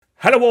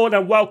Hello all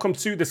and welcome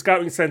to the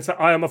Scouting Centre.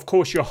 I am of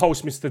course your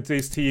host Mr.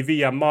 Diz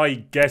TV, and my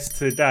guest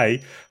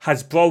today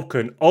has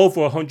broken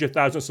over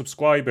 100,000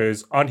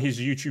 subscribers on his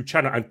YouTube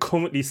channel and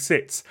currently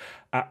sits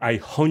at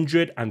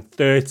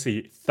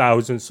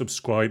 130,000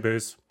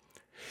 subscribers.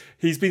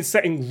 He's been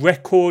setting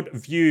record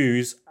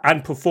views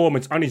and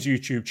performance on his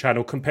YouTube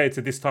channel compared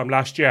to this time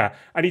last year.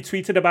 And he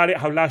tweeted about it,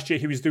 how last year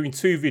he was doing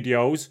 2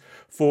 videos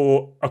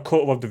for a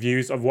quarter of the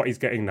views of what he's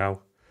getting now.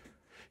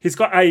 He's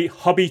got a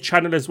hobby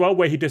channel as well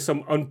where he does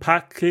some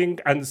unpacking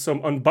and some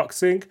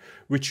unboxing,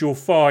 which you'll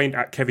find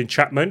at Kevin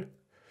Chapman.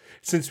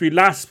 Since we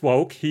last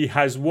spoke, he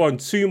has won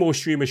 2 more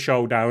streamer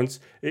showdowns.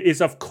 It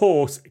is, of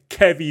course,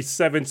 Kevy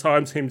 7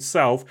 times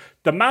himself,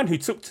 the man who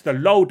took to the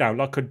lowdown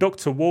like a duck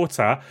to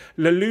water.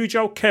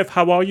 Lollujo, Kev,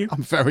 how are you?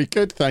 I'm very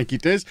good, thank you,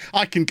 Diz.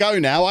 I can go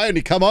now. I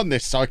only come on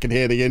this so I can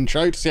hear the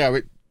intro to see how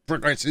it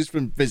progresses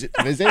from visit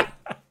to visit.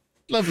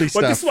 Lovely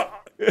stuff.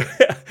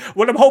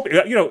 Well, I'm hoping,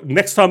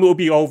 next time it will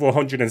be over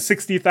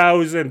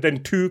 160,000, then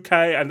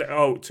 2K, and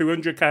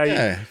 200K.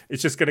 Yeah.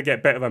 It's just going to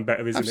get better and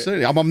better, isn't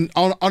Absolutely. I'm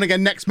on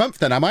again next month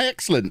then, am I?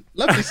 Excellent.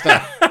 Lovely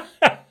stuff.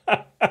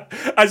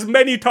 As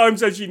many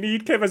times as you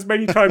need, Kev, as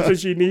many times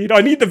as you need. I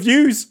need the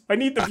views.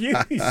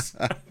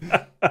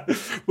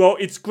 Well,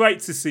 it's great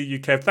to see you,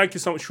 Kev. Thank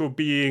you so much for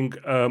being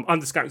on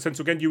the Scouting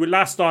Centre again. You were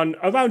last on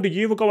around a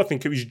year ago, I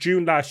think it was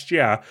June last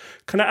year.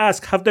 Can I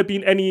ask, have there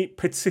been any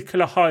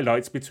particular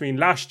highlights between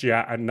last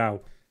year and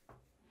now?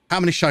 How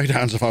many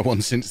showdowns have I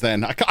won since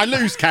then? I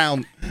lose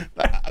count.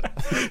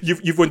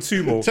 You've won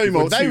 2 more. Two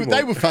more.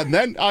 They were fun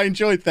then. I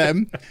enjoyed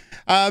them.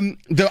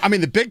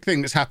 The big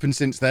thing that's happened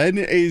since then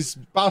is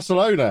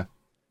Barcelona.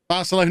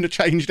 Barcelona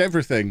changed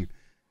everything.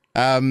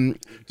 And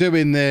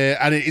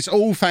it's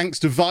all thanks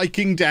to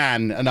Viking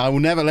Dan, and I will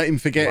never let him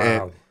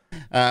forget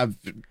it.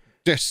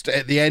 Just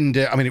at the end,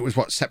 it was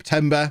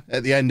September,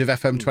 at the end of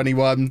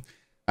FM21,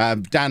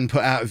 Dan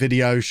put out a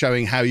video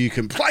showing how you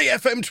can play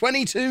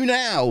FM22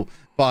 now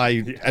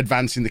by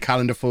advancing the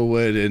calendar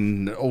forward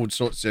and all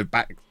sorts of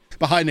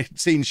behind the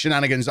scenes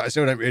shenanigans that I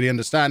still don't really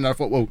understand. And I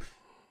thought, well,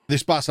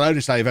 this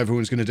Barcelona save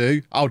everyone's going to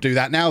do, I'll do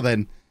that now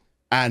then.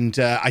 And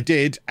I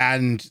did,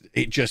 and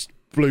it just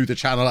blew the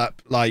channel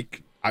up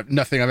like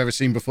nothing I've ever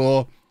seen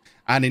before.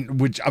 And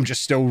I'm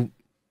just still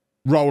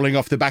rolling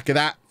off the back of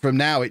that from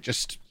now. It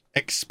just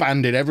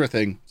expanded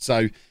everything.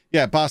 So,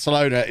 yeah,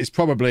 Barcelona is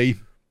probably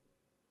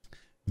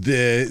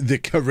the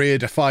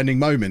career-defining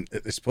moment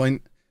at this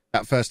point.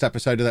 That first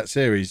episode of that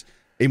series,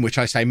 in which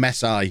I say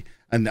Messi,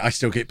 and I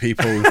still get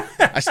people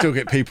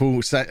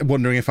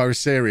wondering if I was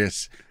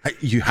serious.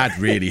 You had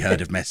really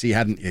heard of Messi,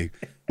 hadn't you?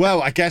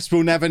 Well, I guess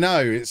we'll never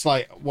know. It's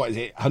like, what is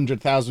it,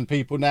 100,000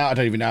 people now? I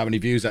don't even know how many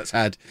views that's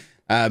had.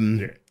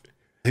 Who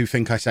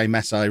think I say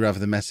Messi rather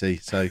than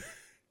Messi. So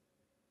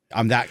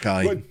I'm that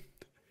guy. Well,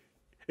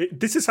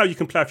 this is how you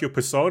can play off your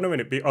persona in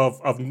it,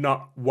 of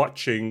not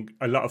watching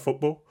a lot of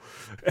football.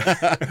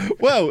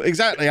 Well,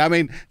 exactly.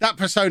 That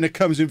persona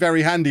comes in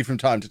very handy from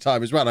time to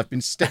time as well. I've been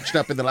stitched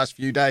up in the last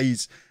few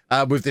days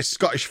with this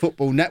Scottish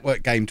Football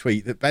Network game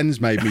tweet that Ben's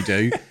made me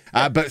do.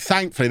 But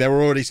thankfully, there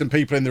were already some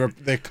people in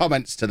the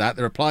comments to that,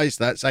 the replies to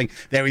that, saying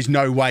there is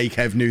no way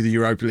Kev knew the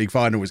Europa League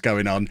final was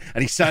going on,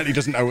 and he certainly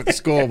doesn't know what the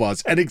score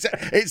was. And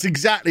it's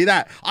exactly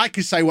that. I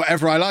can say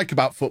whatever I like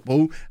about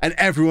football, and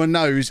everyone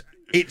knows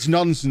it's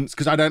nonsense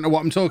because I don't know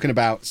what I'm talking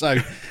about. So,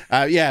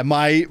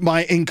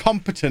 my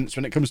incompetence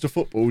when it comes to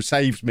football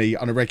saves me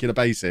on a regular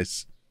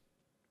basis.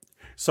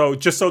 So,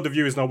 just so the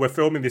viewers know, we're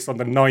filming this on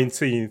the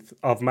 19th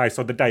of May,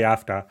 so the day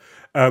after.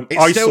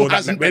 It still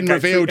hasn't been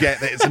revealed yet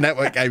that it's a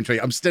network game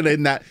tweet. I'm still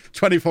in that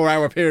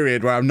 24-hour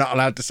period where I'm not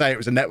allowed to say it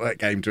was a network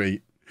game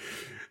tweet.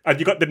 And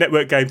you got the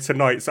network game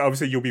tonight, so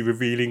obviously you'll be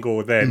revealing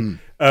all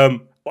then.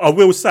 I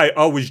will say,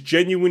 I was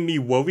genuinely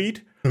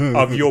worried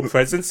of your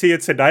presence here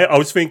today. I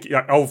was thinking,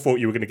 I thought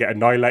you were going to get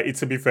annihilated,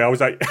 to be fair. I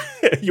was like,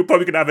 you're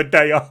probably going to have a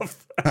day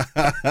off.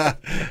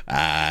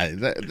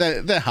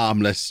 They're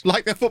harmless,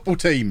 like their football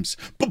teams.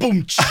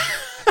 Boom!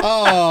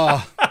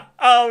 Oh.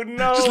 Oh,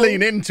 no. Just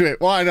lean into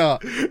it. Why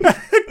not?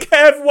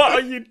 Kev, what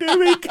are you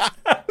doing?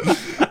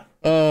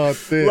 Oh,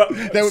 dear.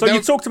 Well,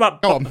 you talked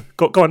about... Go on.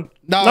 Go on.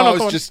 No, I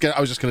was just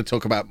going to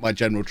talk about my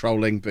general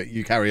trolling, but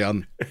you carry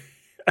on.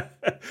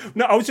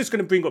 No, I was just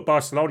going to bring up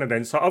Barcelona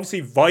then. So obviously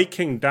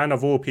Viking Dan,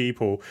 of all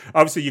people,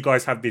 obviously you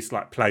guys have this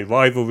play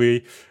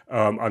rivalry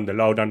on the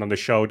lowdown, on the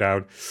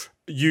showdown.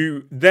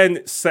 You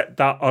then set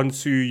that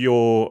onto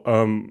your...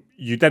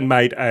 you then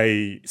made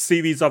a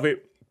series of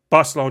it,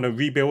 Barcelona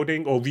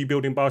Rebuilding, or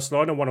Rebuilding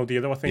Barcelona, one or the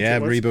other, I think it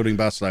was. Yeah, Rebuilding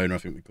Barcelona, I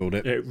think we called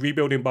it. Yeah,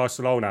 Rebuilding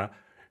Barcelona.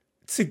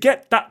 To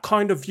get that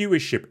kind of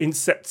viewership in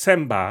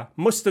September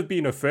must have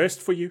been a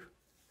first for you.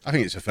 I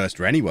think it's a first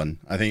for anyone.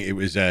 I think it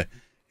was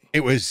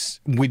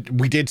we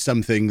did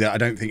something that I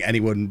don't think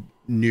anyone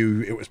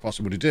knew it was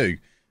possible to do.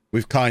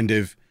 We've kind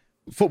of...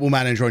 Football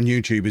Manager on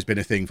YouTube has been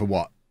a thing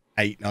for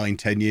 8, 9,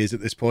 10 years at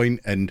this point,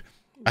 and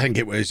I think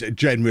it was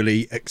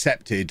generally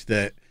accepted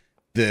that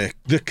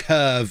the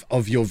curve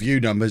of your view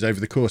numbers over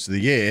the course of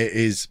the year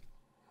is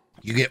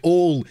you get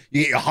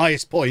your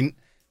highest point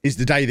is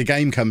the day the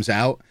game comes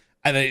out,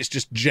 and then it's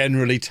just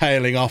generally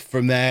tailing off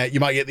from there. You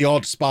might get the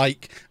odd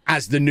spike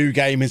as the new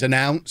game is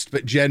announced,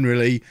 but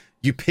generally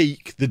you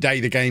peak the day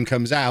the game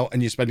comes out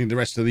and you're spending the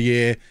rest of the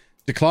year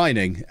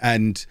declining.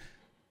 And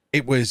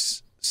it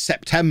was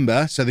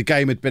September, so the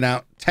game had been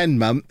out 10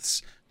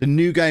 months. The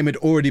new game had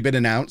already been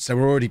announced. There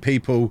were already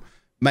people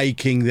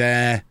making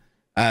their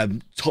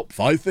top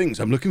 5 things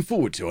I'm looking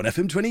forward to on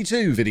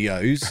FM22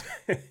 videos.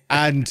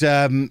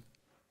 And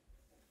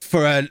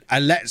for a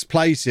Let's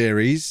Play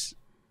series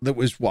that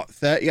was,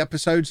 30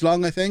 episodes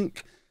long, I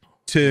think,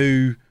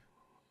 to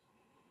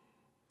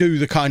do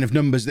the kind of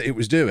numbers that it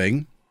was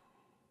doing,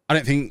 I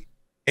don't think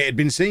it had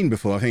been seen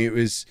before. I think it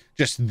was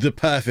just the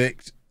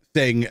perfect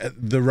thing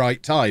at the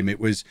right time. It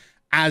was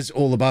as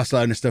all the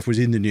Barcelona stuff was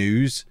in the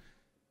news,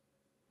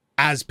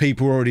 as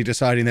people were already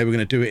deciding they were going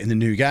to do it in the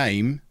new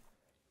game.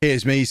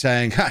 Here's me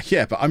saying,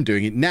 yeah, but I'm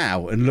doing it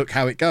now, and look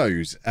how it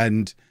goes.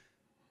 And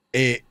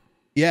it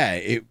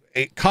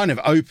kind of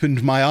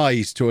opened my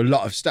eyes to a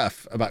lot of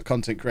stuff about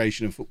content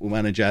creation and Football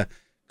Manager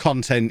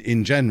content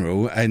in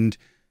general, and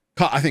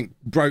I think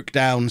broke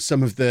down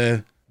some of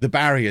the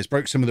barriers,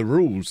 broke some of the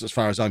rules as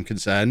far as I'm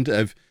concerned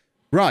of,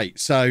 right,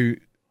 so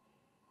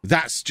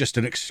that's just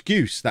an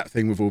excuse, that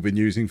thing we've all been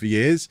using for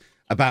years,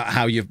 about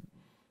how your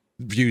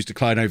views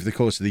decline over the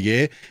course of the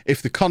year.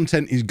 If the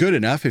content is good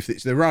enough, if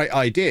it's the right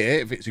idea,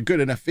 if it's a good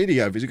enough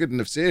video, if it's a good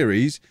enough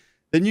series,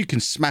 then you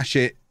can smash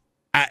it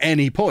at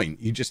any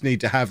point. You just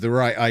need to have the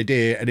right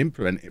idea and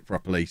implement it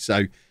properly.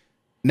 So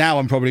now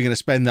I'm probably going to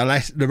spend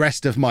the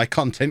rest of my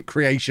content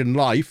creation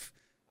life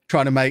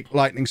trying to make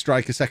Lightning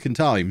Strike a second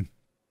time.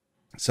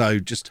 So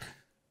just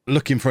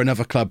looking for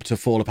another club to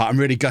fall apart. I'm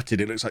really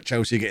gutted. It looks like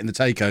Chelsea are getting the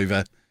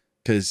takeover,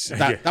 because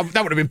that would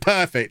have been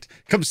perfect.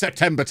 Come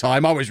September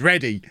time, I was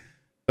ready.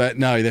 But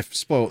no, they've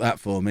spoilt that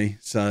for me.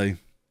 So,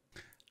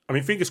 I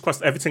mean, fingers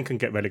crossed Everton can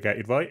get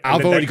relegated, right? And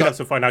I've already got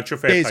some financial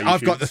fair play.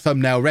 I've got the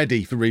thumbnail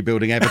ready for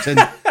rebuilding Everton.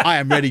 I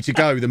am ready to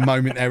go the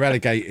moment they're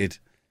relegated.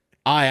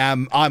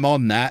 I'm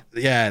on that.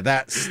 Yeah,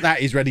 that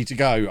is ready to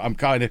go.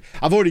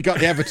 I've already got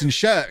the Everton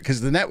shirt because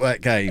of the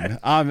network game.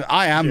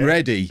 I am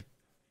ready.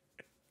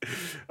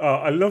 Oh,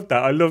 I love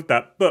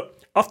that.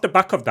 But off the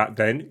back of that,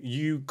 then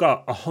you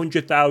got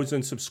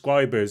 100,000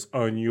 subscribers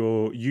on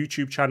your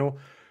YouTube channel.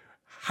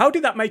 How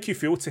did that make you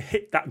feel to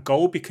hit that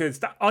goal? Because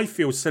that, I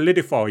feel,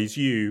 solidifies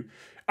you.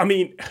 I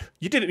mean,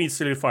 you didn't need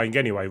solidifying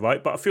anyway,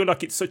 right? But I feel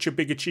like it's such a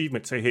big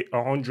achievement to hit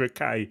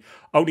 100K.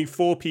 Only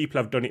 4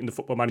 people have done it in the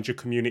Football Manager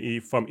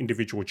community from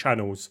individual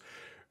channels.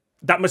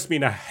 That must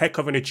mean a heck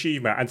of an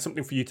achievement and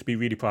something for you to be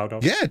really proud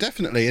of. Yeah,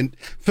 definitely. And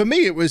for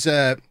me, it was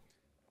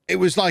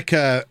like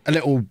a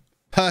little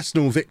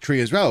personal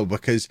victory as well,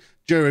 because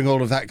during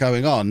all of that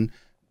going on,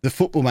 the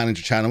Football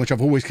Manager channel, which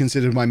I've always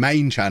considered my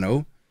main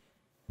channel,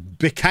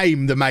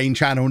 became the main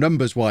channel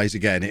numbers wise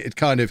again.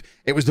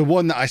 It was the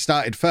one that I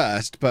started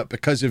first, but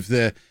because of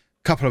the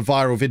couple of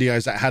viral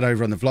videos that I had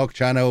over on the vlog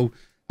channel,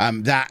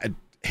 that had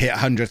hit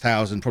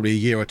 100,000 probably a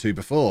year or two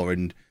before,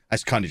 and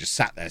it's kind of just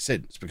sat there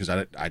since, because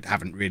I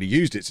haven't really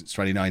used it since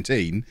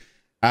 2019.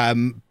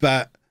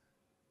 But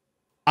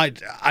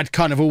I'd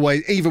kind of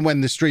always, even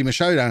when the Streamer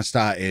Showdown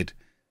started,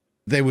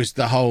 there was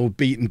the whole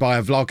beaten by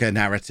a vlogger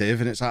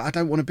narrative, and it's like, I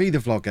don't want to be the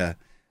vlogger.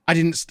 I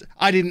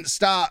didn't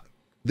start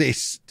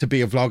this to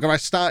be a vlogger. I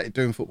started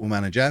doing Football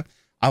Manager.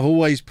 I've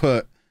always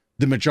put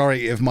the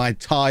majority of my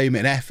time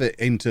and effort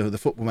into the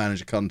Football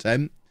Manager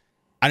content,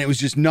 and it was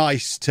just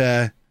nice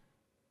to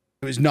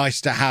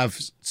have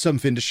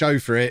something to show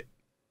for it.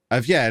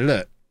 Of, yeah,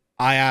 look,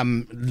 I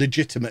am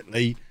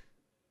legitimately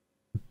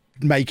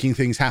making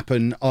things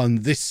happen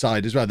on this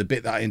side as well, the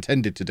bit that I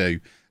intended to do.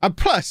 And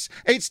plus,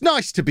 it's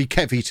nice to be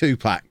Kevy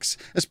Tupacs,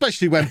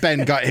 especially when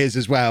Ben got his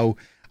as well.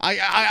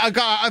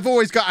 I've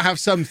always got to have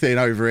something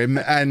over him,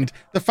 and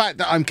the fact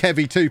that I'm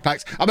Kevy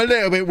Tupacs, I'm a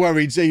little bit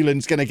worried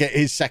Zealand's going to get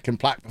his second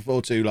plaque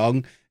before too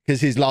long,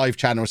 because his live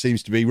channel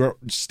seems to be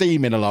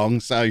steaming along.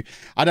 So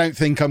I don't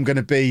think I'm going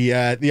to be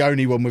the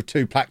only one with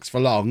 2 plaques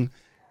for long.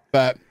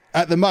 But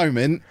at the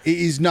moment, it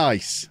is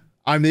nice.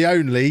 I'm the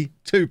only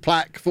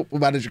 2-plaque Football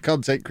Manager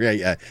content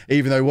creator,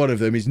 even though one of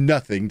them is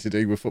nothing to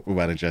do with Football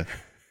Manager.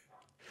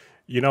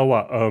 You know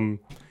what?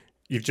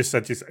 You've just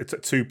said this,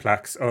 2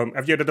 plaques.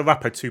 Have you heard of the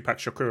rapper Tupac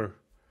Shakur?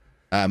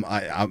 I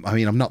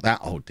mean, I'm not that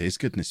old, Diz.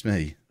 Goodness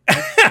me.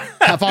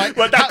 Have I?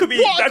 Well, that could be.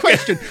 What a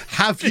question.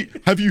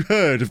 Have you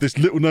heard of this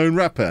little known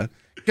rapper?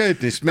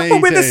 Goodness me.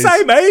 But we're the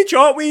same age,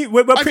 aren't we?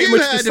 We're pretty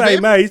much the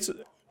same age.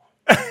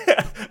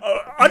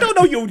 I don't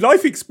know your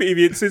life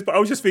experiences, but I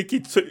was just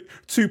thinking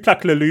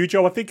Tupac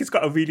Lollujo. I think it's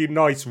got a really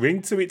nice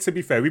ring to it, to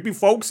be fair. We've been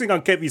focusing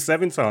on Kevy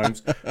 7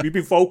 times. We've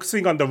been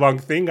focusing on the wrong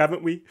thing,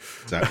 haven't we?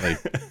 Exactly.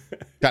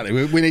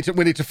 We need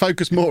to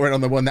focus more on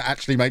the one that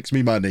actually makes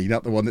me money,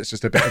 not the one that's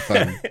just a bit of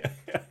fun.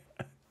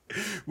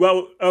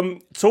 Well,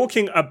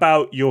 talking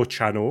about your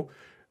channel,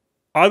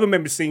 I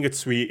remember seeing a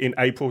tweet in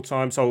April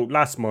time, so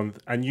last month,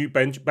 and you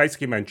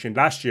basically mentioned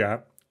last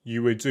year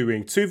you were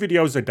doing 2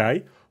 videos a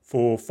day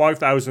for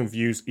 5,000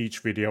 views each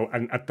video,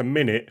 and at the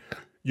minute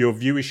your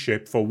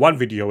viewership for 1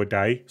 video a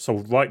day, so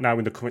right now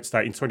in the current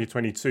state in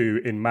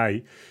 2022 in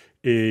May,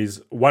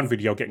 is one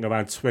video getting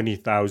around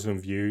 20,000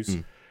 views.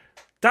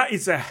 That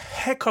is a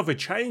heck of a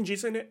change,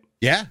 isn't it?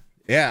 Yeah.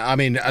 I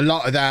mean, a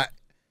lot of that,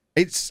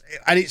 it's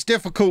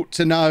difficult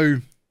to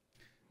know.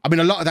 I mean,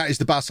 a lot of that is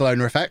the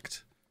Barcelona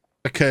effect,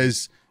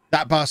 because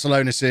that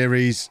Barcelona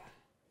series,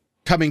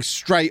 coming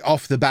straight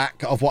off the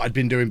back of what I'd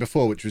been doing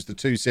before, which was the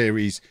 2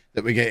 series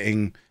that we're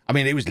getting. I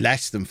mean, it was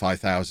less than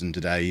 5,000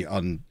 a day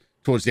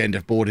towards the end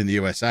of Board in the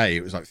USA.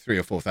 It was like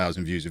 3,000 or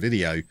 4,000 views a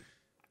video.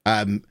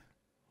 And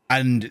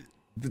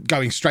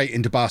going straight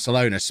into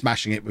Barcelona,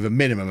 smashing it with a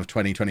minimum of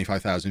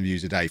 25,000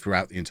 views a day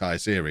throughout the entire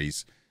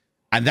series.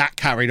 And that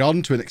carried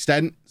on to an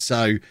extent.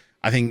 So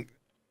I think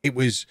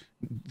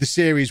the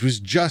series was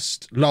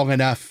just long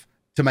enough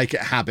to make it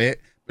a habit,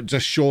 but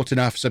just short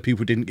enough so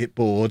people didn't get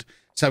bored.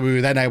 So we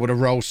were then able to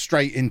roll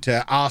straight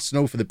into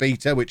Arsenal for the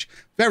beta, which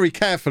very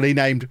carefully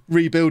named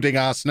Rebuilding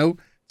Arsenal,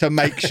 to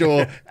make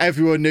sure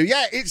everyone knew,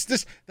 it's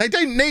just, they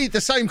don't need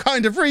the same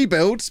kind of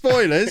rebuild,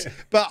 spoilers,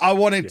 but I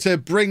wanted to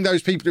bring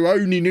those people who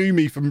only knew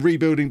me from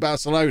Rebuilding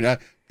Barcelona,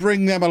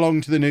 bring them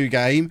along to the new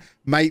game,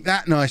 make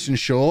that nice and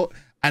short,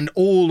 and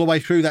all the way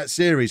through that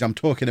series, I'm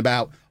talking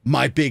about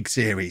my big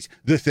series,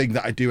 the thing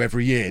that I do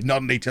every year,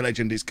 Non-League to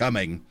Legend is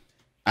coming.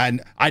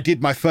 And I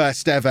did my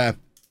first ever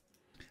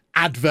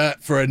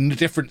advert for a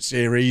different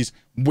series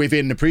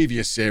within the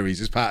previous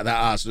series as part of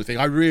that Arsenal thing.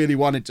 I really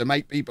wanted to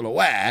make people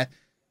aware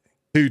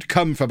who'd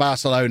come for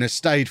Barcelona,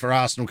 stayed for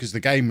Arsenal because the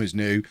game was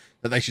new,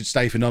 that they should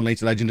stay for Non-League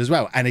to Legend as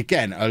well. And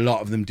again, a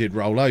lot of them did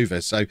roll over.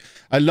 So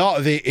a lot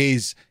of it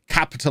is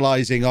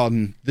capitalising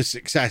on the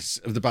success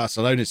of the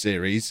Barcelona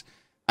series.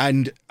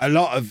 And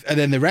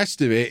then the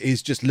rest of it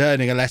is just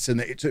learning a lesson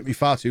that it took me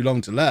far too long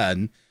to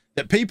learn,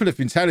 that people have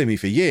been telling me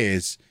for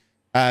years.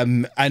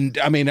 And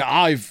I mean,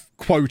 I've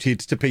quoted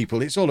to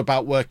people, it's all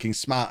about working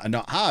smarter,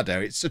 not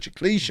harder. It's such a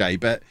cliche,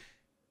 but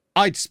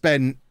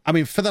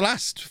for the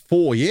last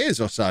 4 years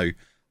or so,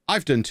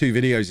 I've done 2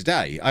 videos a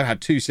day. I've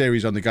had 2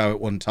 series on the go at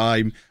one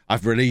time.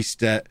 I've released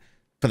for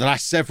the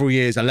last several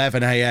years,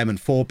 11 a.m. and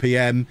 4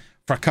 p.m.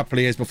 For a couple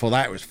of years before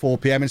that, it was 4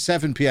 p.m. and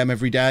 7 p.m.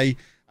 every day.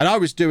 And I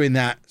was doing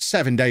that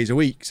 7 days a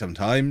week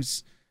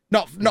sometimes.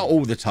 Not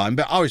all the time,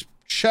 but I was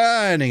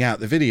churning out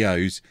the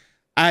videos.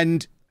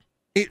 And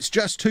it's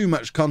just too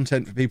much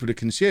content for people to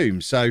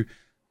consume. So,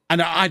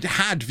 and I'd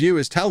had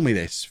viewers tell me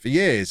this for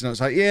years. And I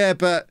was like, yeah,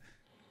 but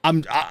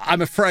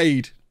I'm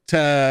afraid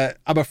to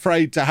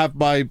have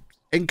my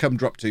income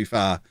drop too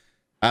far.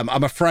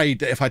 I'm afraid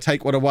that if I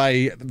take one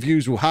away, the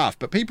views will half.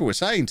 But people were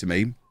saying to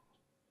me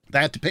they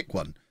had to pick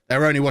one. They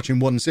were only watching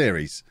one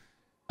series.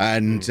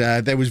 And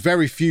there was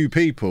very few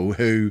people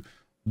who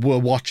were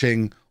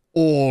watching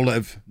all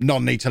of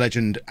Non-League to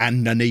Legend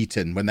and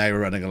Nuneaton when they were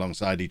running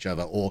alongside each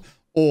other, or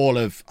all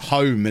of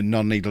Home and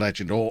Non-League to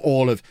Legend, or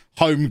all of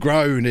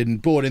Homegrown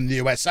and Born in the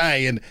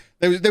USA. And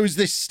there was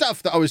this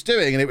stuff that I was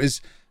doing, and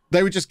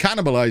they were just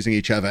cannibalizing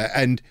each other.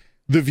 And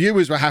the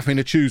viewers were having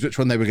to choose which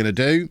one they were going to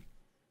do.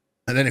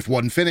 And then if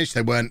one finished,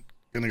 they weren't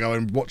going to go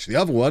and watch the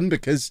other one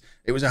because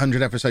it was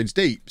 100 episodes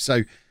deep.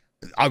 So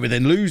I would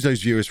then lose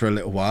those viewers for a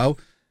little while.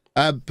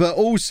 But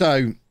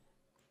also,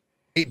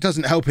 it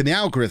doesn't help in the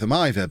algorithm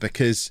either,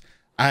 because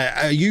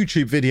a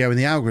YouTube video in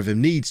the algorithm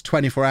needs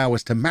 24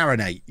 hours to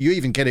marinate. You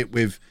even get it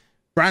with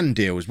brand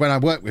deals. When I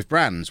work with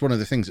brands, one of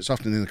the things that's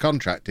often in the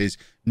contract is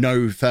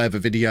no further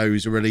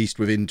videos are released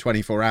within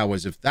 24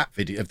 hours of that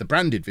video, of the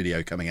branded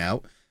video coming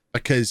out,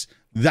 because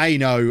they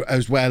know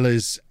as well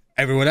as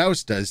everyone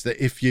else does that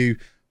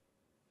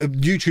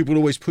YouTube will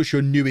always push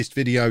your newest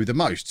video the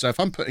most. So if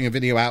I'm putting a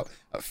video out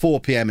at 4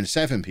 p.m. and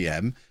 7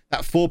 p.m,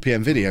 that 4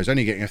 p.m. video is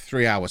only getting a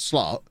 3-hour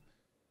slot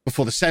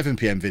before the 7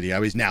 p.m.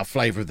 video is now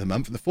flavour of the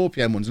month, and the 4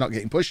 p.m. one's not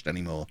getting pushed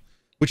anymore,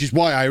 which is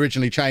why I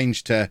originally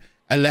changed to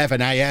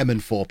 11 a.m.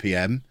 and 4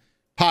 p.m,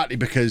 partly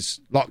because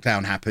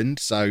lockdown happened,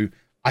 so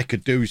I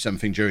could do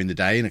something during the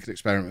day and I could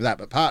experiment with that,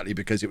 but partly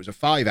because it was a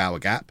 5-hour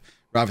gap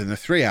rather than a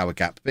 3-hour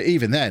gap. But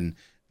even then,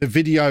 the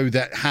video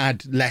that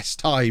had less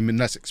time and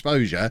less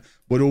exposure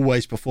would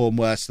always perform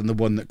worse than the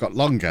one that got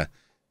longer.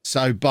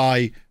 So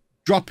by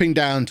dropping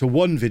down to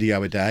one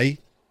video a day,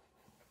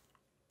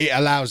 it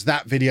allows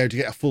that video to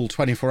get a full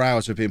 24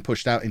 hours of being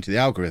pushed out into the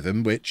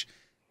algorithm, which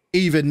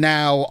even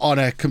now on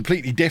a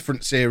completely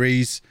different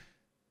series,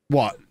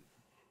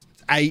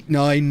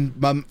 8-9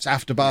 months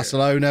after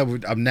Barcelona,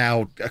 I'm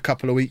now a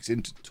couple of weeks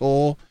into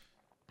tour,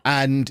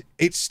 and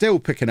it's still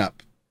picking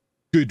up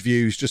good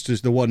views just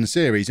as the one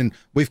series. And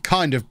we've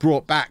kind of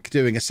brought back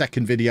doing a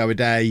second video a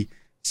day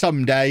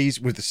some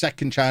days with the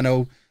second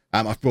channel.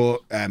 I've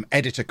brought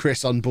editor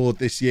Chris on board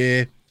this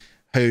year,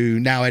 who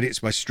now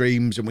edits my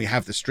streams, and we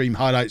have the stream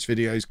highlights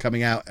videos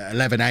coming out at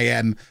 11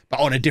 a.m, but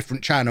on a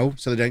different channel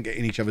so they don't get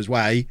in each other's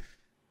way.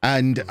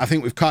 And I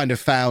think we've kind of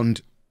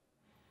found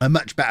a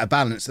much better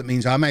balance that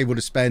means I'm able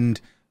to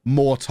spend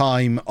more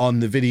time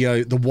on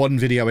the one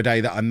video a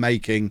day that I'm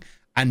making,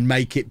 and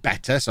make it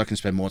better, so I can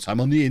spend more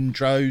time on the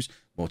intros,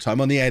 more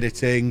time on the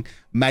editing,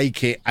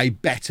 make it a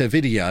better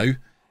video.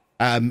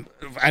 An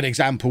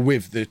example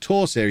with the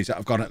tour series that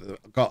I've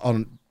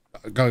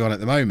going on at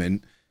the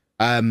moment,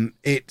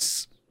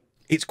 it's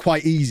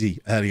quite easy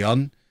early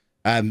on.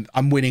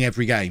 I'm winning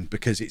every game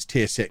because it's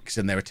tier 6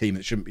 and they're a team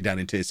that shouldn't be down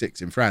in tier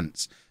 6 in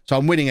France. So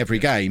I'm winning every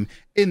game.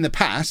 In the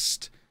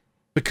past,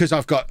 because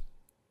I've got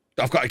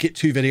to get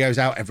 2 videos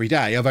out every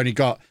day, I've only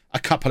got a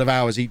couple of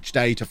hours each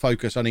day to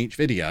focus on each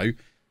video.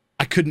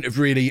 I couldn't have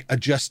really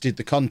adjusted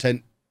the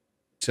content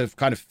to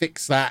kind of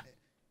fix that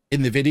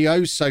in the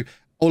videos. So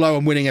although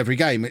I'm winning every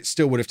game, it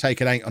still would have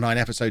taken 8 or 9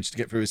 episodes to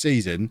get through a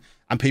season,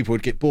 and people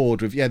would get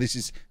bored with, this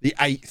is the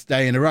 8th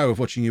day in a row of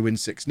watching you win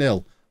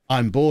 6-0.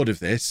 I'm bored of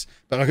this.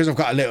 But because I've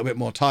got a little bit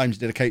more time to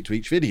dedicate to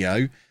each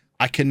video,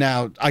 I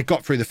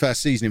got through the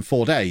first season in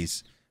 4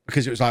 days,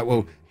 because it was like,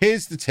 well,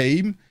 here's the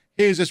team.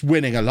 Here's us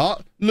winning a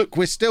lot. Look,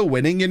 we're still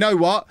winning. You know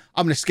what?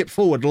 I'm going to skip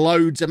forward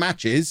loads of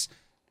matches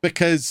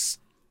because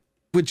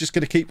we're just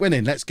going to keep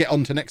winning. Let's get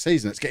on to next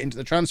season. Let's get into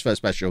the transfer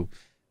special.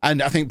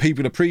 And I think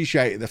people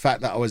appreciated the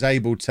fact that I was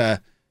able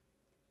to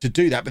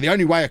do that. But the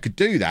only way I could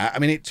do that,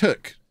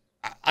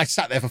 I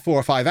sat there for 4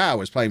 or 5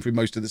 hours playing through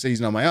most of the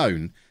season on my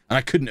own, and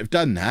I couldn't have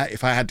done that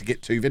if I had to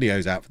get 2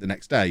 videos out for the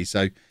next day.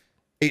 So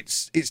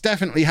it's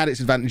definitely had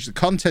its advantage. The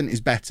content is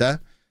better.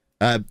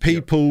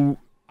 People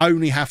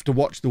only have to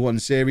watch the one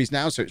series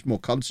now, so it's more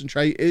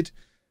concentrated.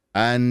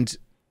 And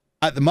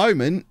at the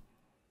moment,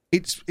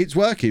 it's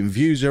working.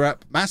 Views are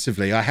up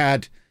massively.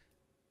 I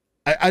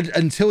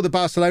until the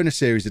Barcelona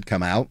series had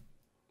come out,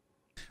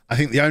 I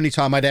think the only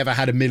time I'd ever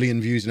had 1 million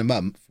views in a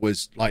month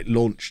was like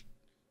launch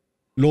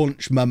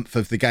month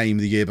of the game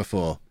the year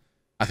before.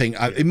 I think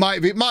it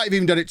might have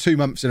even done it 2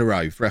 months in a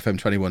row for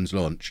FM21's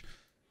launch.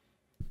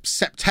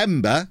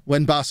 September,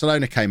 when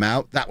Barcelona came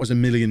out, that was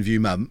 1 million view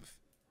month.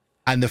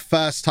 And the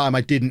first time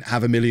I didn't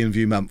have 1 million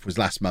view month was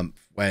last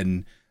month,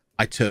 when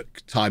I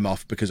took time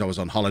off because I was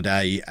on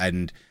holiday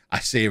and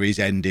a series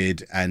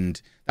ended,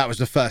 and that was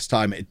the first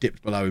time it had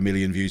dipped below 1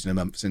 million views in a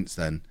month since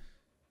then.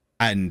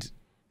 And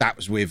that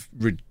was with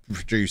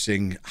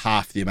reducing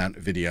half the amount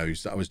of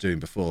videos that I was doing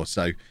before.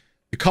 So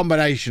the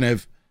combination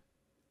of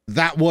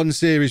that one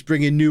series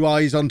bringing new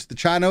eyes onto the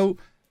channel,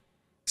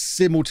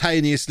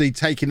 simultaneously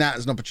taking that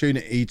as an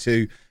opportunity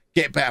to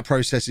get better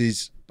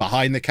processes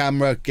behind the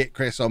camera, get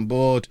Chris on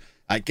board,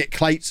 get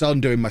Clates on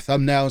doing my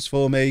thumbnails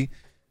for me,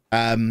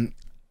 and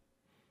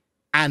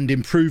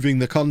improving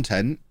the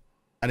content.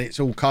 And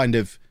it's all kind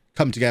of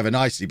come together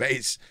nicely. But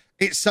it's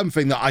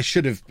something that I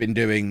should have been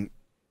doing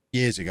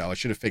years ago. I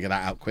should have figured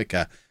that out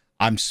quicker.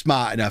 I'm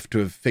smart enough to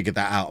have figured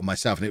that out on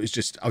myself. And I was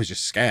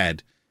just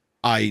scared.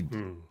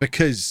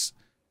 Because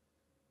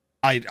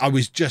I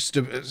was just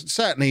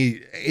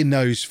certainly in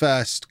those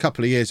first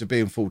couple of years of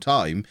being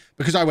full-time,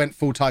 because I went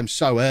full-time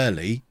so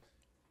early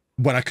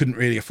when I couldn't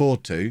really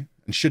afford to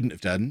and shouldn't have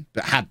done,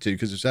 but had to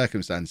because of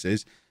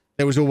circumstances.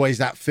 There was always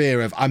that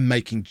fear of, I'm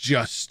making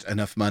just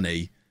enough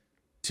money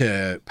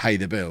to pay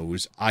the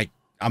bills.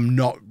 I'm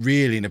not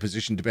really in a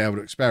position to be able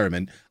to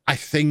experiment. I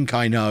think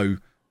I know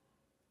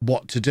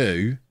what to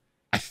do.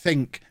 I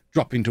think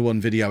dropping to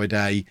 1 video a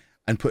day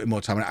and putting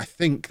more time on it, I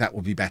think that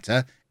will be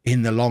better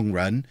in the long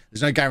run.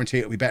 There's no guarantee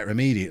it'll be better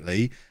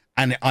immediately,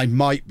 and I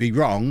might be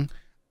wrong,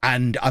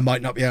 and I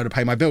might not be able to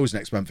pay my bills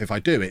next month if I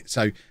do it.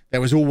 So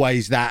there was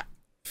always that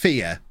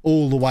fear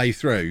all the way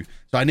through.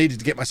 So I needed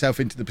to get myself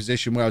into the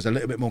position where I was a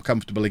little bit more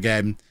comfortable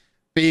again.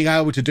 Being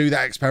able to do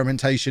that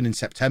experimentation in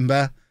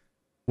September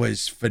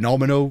was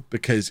phenomenal,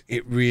 because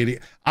it really,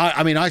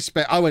 I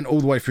went all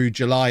the way through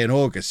July and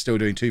August still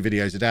doing 2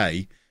 videos a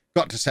day.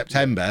 Got to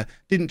September,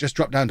 didn't just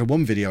drop down to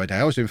 1 video a day.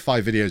 I was doing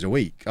 5 videos a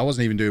week. I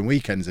wasn't even doing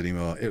weekends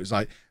anymore. It was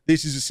like,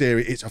 this is a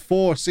series. It's a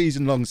 4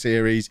 season long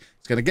series.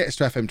 It's going to get us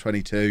to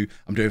FM22.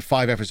 I'm doing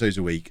 5 episodes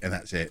a week, and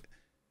that's it.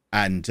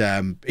 And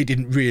it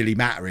didn't really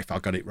matter if I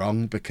got it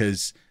wrong,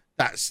 because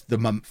that's the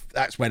month.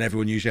 That's when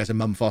everyone usually has a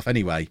month off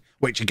anyway,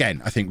 which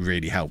again, I think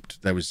really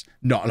helped. There was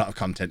not a lot of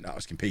content that I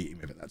was competing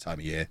with at that time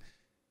of year.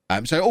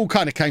 So it all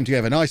kind of came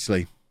together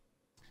nicely.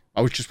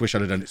 I just wish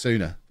I'd have done it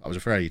sooner. I was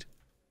afraid.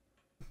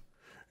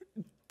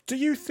 Do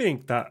you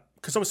think that,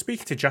 because I was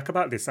speaking to Jack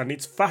about this, and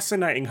it's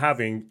fascinating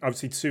having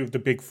obviously 2 of the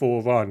big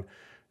 4 on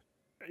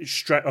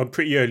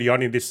pretty early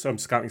on in this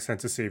Scouting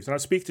Centre series. And I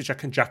was speaking to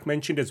Jack, and Jack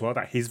mentioned as well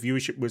that his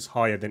viewership was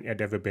higher than it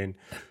had ever been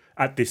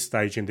at this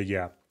stage in the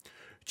year.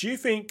 Do you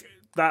think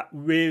that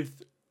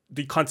with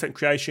the content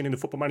creation in the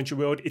Football Manager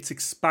world, it's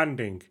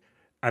expanding,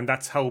 and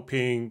that's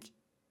helping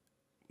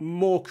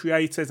more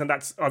creators, and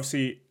that's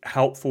obviously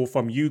helpful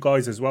from you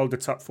guys as well, the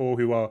top 4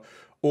 who are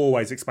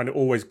always expanding,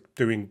 always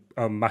doing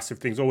massive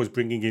things, always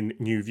bringing in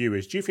new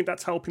viewers? Do you think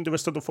that's helping the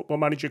rest of the Football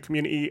Manager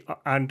community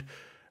and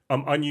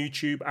on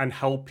YouTube, and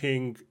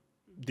helping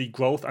the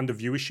growth and the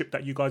viewership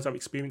that you guys are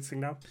experiencing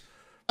now?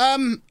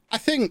 I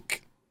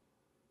think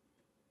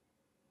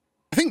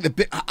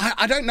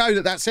I don't know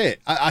that that's it.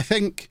 I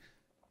think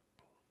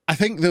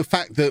the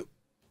fact that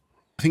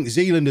I think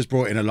Zealand has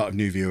brought in a lot of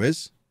new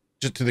viewers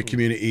just to the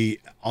community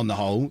on the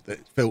whole,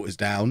 that filters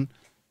down.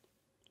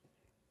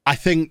 I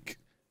think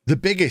the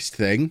biggest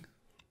thing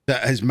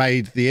that has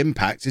made the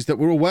impact is that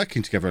we're all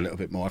working together a little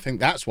bit more. I think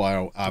that's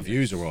why our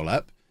views are all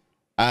up.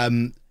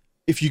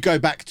 If you go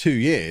back 2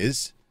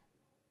 years,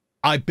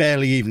 I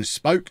barely even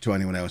spoke to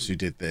anyone else who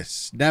did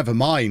this. Never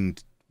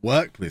mind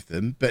worked with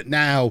them. But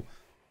now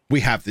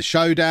we have the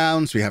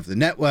showdowns, we have the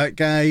network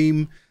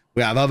game,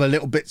 we have other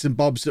little bits and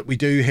bobs that we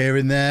do here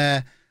and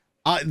there.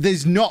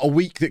 There's not a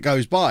week that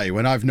goes by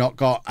when I've not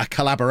got a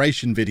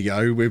collaboration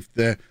video with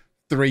the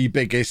 3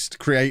 biggest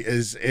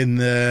creators in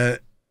the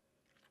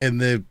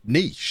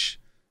niche.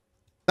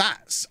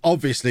 That's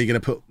obviously going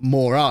to put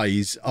more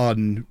eyes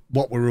on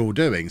what we're all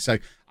doing. So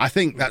I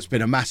think that's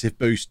been a massive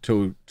boost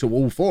to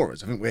all 4 of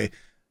us. I think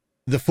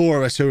the 4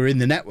 of us who are in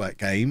the network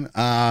game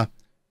are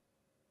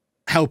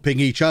helping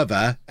each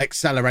other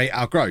accelerate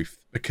our growth,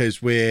 because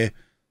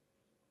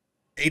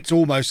it's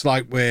almost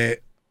like we're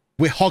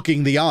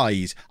hogging the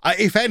eyes.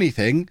 If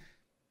anything,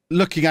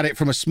 looking at it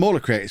from a smaller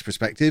creator's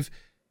perspective,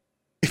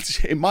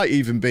 it might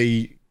even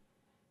be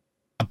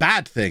a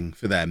bad thing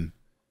for them,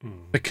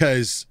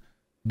 because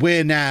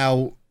we're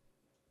now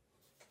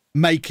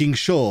making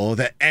sure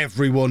that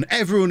everyone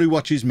who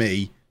watches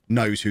me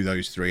knows who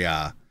those 3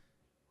 are.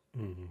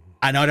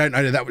 And I don't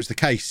know that was the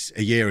case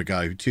a year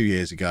ago, 2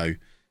 years ago.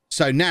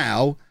 So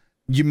now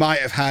you might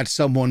have had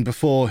someone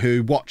before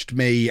who watched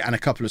me and a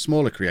couple of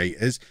smaller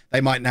creators.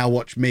 They might now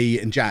watch me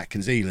and Jack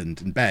and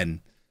Zealand and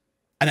Ben,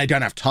 and they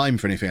don't have time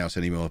for anything else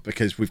anymore,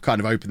 because we've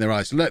kind of opened their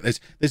eyes. So look,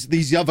 there's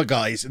these other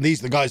guys, and these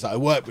are the guys that I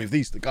work with.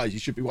 These are the guys you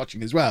should be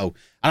watching as well.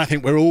 And I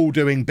think we're all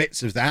doing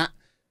bits of that.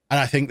 And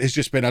I think there's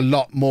just been a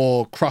lot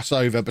more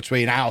crossover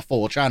between our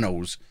 4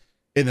 channels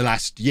in the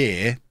last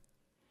year,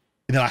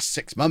 in the last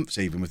 6 months,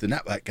 even with the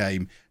network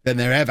game, than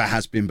there ever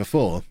has been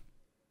before.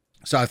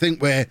 So I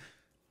think we're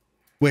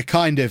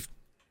kind of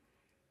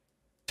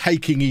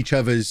taking each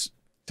other's,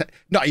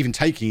 not even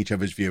taking each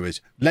other's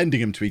viewers, lending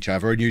them to each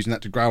other and using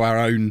that to grow our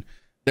own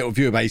little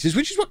viewer bases,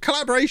 which is what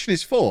collaboration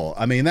is for.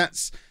 I mean,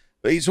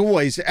 it's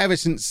always, ever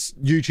since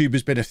YouTube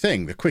has been a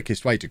thing, the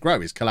quickest way to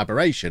grow is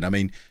collaboration. I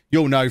mean,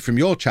 you'll know from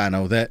your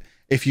channel that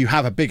if you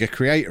have a bigger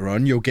creator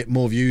on, you'll get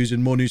more views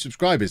and more new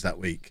subscribers that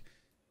week,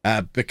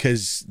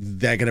 because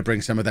they're going to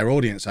bring some of their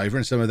audience over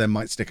and some of them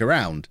might stick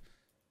around.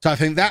 So I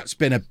think that's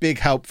been a big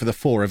help for the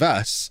 4 of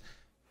us.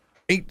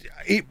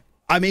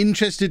 I'm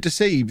interested to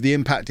see the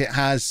impact it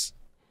has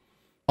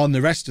on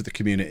the rest of the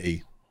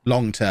community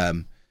long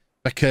term,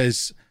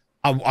 because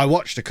I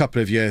watched a couple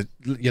of your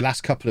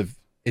last couple of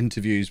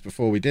interviews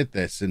before we did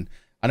this, and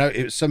I know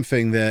it was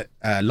something that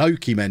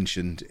Loki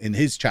mentioned in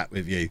his chat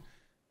with you,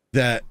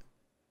 that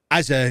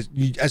as a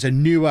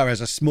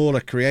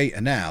smaller creator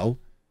now,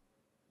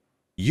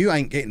 you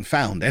ain't getting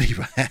found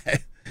anywhere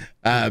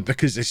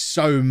because there's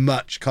so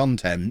much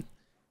content,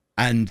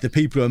 and the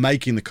people who are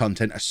making the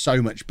content are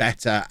so much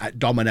better at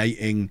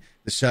dominating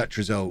the search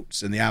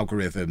results and the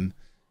algorithm,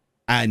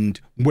 and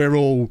we're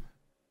all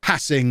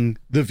passing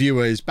the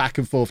viewers back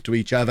and forth to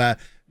each other,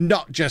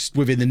 not just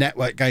within the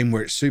network game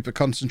where it's super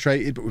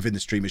concentrated, but within the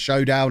streamer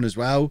showdown as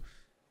well.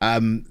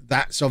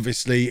 That's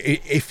obviously,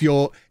 if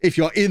you're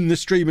in the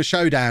streamer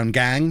showdown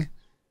gang,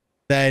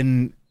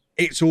 then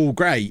it's all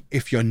great.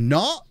 If you're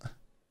not,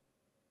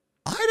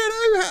 I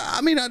don't know.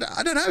 I mean,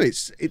 I don't know.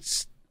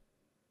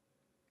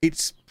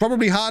 It's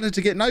probably harder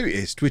to get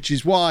noticed, which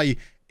is why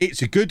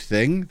it's a good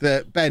thing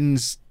that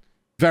Ben's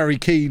very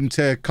keen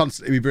to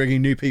constantly be bringing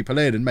new people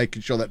in and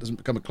making sure that doesn't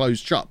become a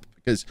closed shop.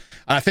 Because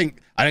I think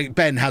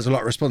Ben has a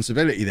lot of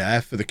responsibility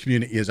there for the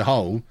community as a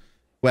whole,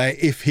 where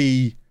if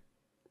he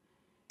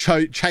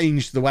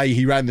changed the way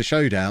he ran the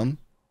showdown,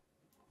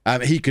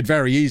 he could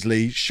very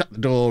easily shut the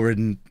door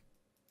and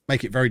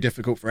make it very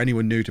difficult for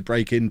anyone new to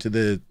break into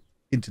the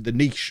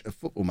niche of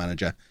Football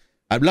Manager.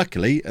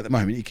 Luckily, at the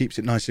moment, he keeps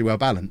it nicely well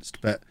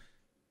balanced. But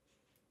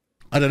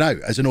I don't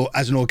know, as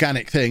an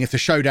organic thing, if the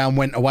showdown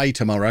went away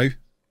tomorrow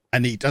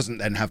and he doesn't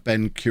then have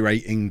Ben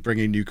curating,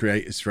 bringing new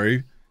creators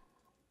through,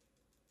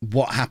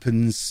 what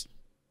happens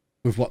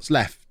with what's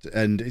left?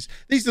 And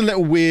these are the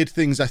little weird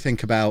things I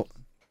think about.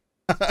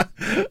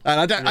 And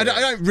I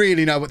don't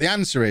really know what the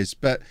answer is,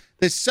 but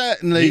there's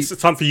certainly... It's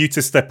time for you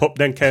to step up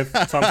then, Kev.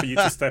 Time for you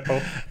to step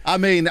up. I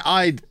mean,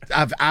 I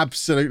have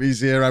absolutely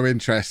zero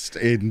interest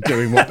in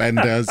doing what Ben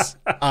does.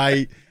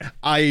 I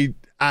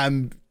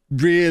am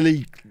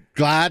really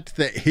glad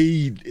that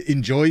he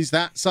enjoys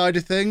that side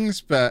of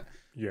things, but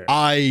yeah.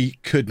 I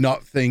could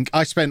not think...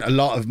 I spent a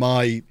lot of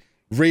my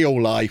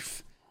real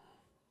life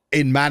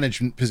in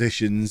management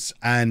positions,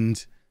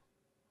 and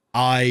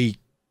I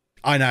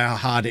know how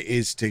hard it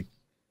is to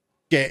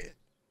get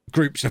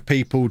groups of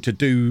people to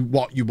do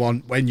what you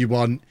want when you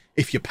want,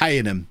 if you're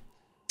paying them.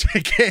 To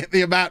get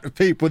the amount of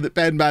people that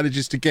Ben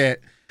manages to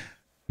get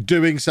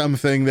doing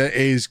something that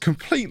is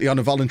completely on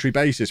a voluntary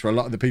basis for a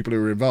lot of the people who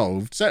are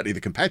involved, certainly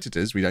the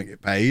competitors, we don't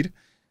get paid,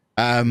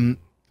 for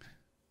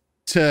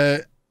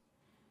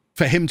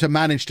him to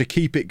manage to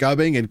keep it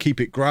going and keep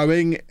it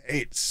growing,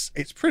 it's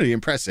pretty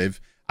impressive.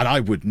 And I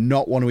would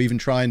not want to even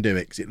try and do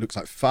it because it looks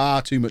like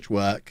far too much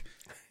work.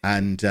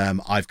 And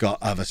I've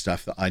got other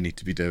stuff that I need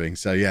to be doing.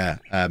 So, yeah,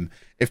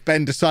 if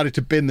Ben decided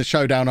to bin the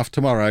showdown off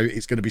tomorrow,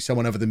 it's going to be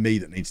someone other than me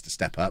that needs to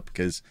step up,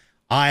 because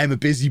I am a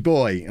busy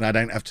boy and I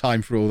don't have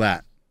time for all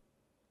that.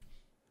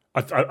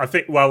 I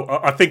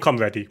think I'm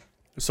ready.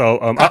 So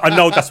I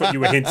know that's what you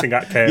were hinting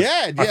at, Kev.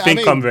 Yeah, I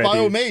think I'm ready. By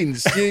all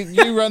means,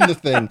 you run the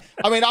thing.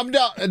 I mean, I'm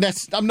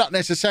not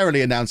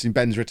necessarily announcing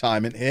Ben's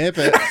retirement here,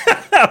 but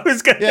I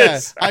was gonna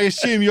say. I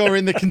assume you're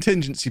in the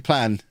contingency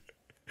plan.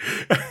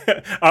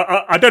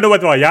 I don't know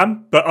whether I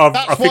am, but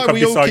I think I've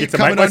decided to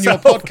make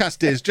myself. On your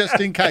podcast is just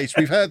in case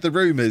we've heard the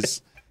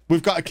rumours.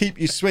 We've got to keep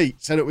you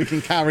sweet so that we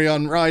can carry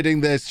on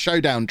riding the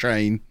showdown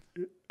train.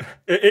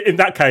 In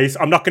that case,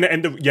 I'm not going to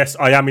end the. Yes,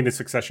 I am in the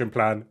succession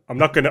plan. I'm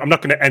not going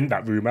to end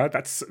that rumor.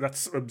 That's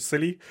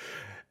silly.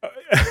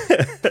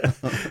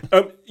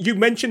 You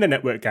mentioned the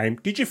network game.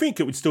 Did you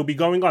think it would still be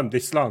going on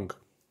this long?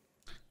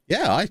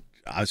 Yeah,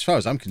 as far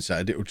as I'm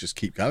concerned, it will just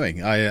keep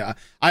going.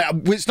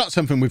 It's not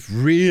something we've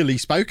really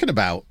spoken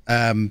about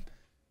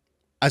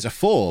as a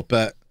four,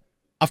 but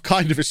I've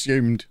kind of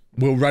assumed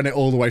we'll run it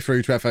all the way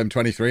through to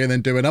FM23 and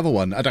then do another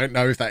one. I don't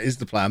know if that is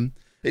the plan.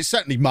 It's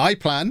certainly my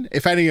plan.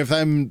 If any of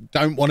them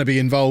don't want to be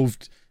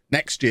involved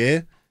next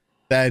year,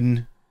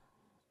 then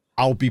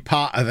I'll be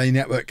part of a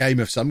network game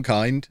of some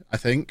kind, I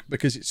think,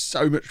 because it's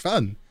so much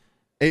fun.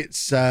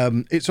 It's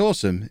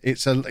awesome.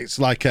 It's a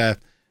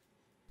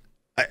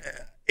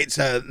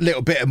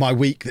little bit of my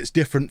week that's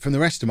different from the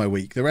rest of my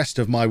week. The rest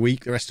of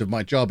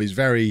my job is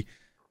very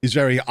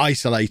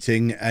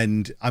isolating,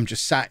 and I'm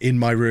just sat in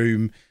my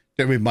room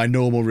doing my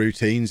normal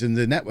routines, and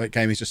the network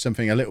game is just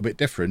something a little bit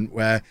different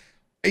where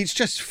it's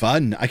just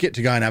fun. I get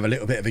to go and have a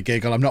little bit of a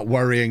giggle. I'm not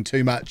worrying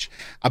too much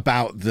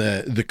about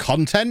the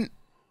content,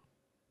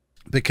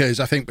 because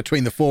I think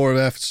between the four of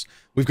us,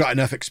 we've got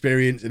enough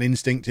experience and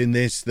instinct in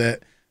this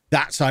that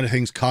side of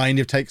things kind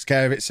of takes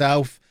care of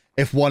itself.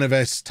 If one of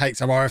us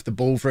takes our eye off the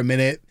ball for a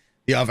minute,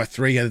 the other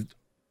three are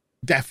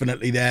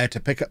definitely there to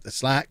pick up the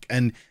slack,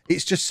 and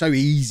it's just so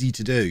easy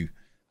to do,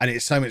 and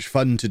it's so much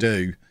fun to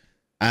do.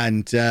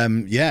 And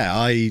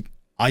I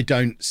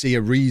don't see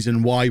a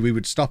reason why we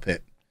would stop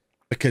it,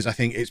 because I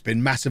think it's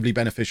been massively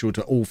beneficial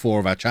to all four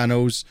of our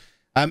channels.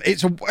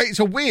 It's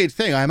a weird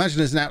thing. I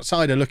imagine as an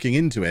outsider looking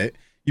into it,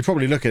 you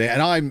probably look at it,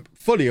 and I'm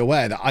fully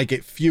aware that I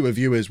get fewer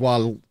viewers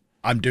while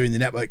I'm doing the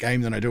network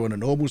game than I do on a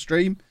normal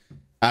stream.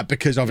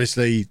 Because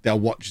obviously they'll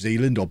watch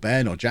Zealand or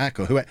Ben or Jack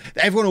or whoever.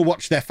 Everyone will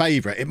watch their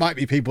favourite. It might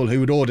be people who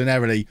would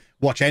ordinarily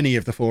watch any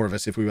of the four of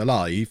us if we were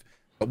live,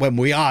 but when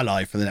we are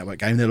live for the network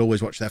game, they'll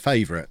always watch their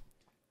favourite.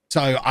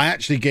 So I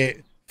actually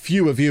get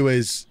fewer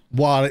viewers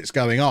while it's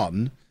going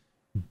on,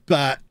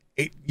 but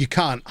you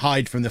can't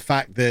hide from the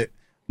fact that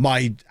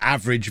my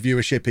average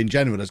viewership in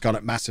general has gone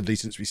up massively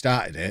since we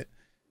started it,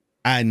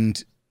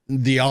 and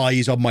the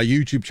eyes on my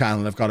YouTube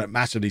channel have gone up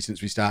massively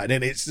since we started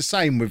it. It's the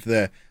same with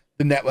the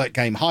network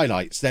game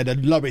highlights. They're the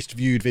lowest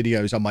viewed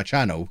videos on my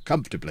channel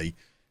comfortably,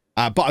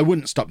 but I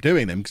wouldn't stop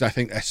doing them because I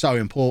think they're so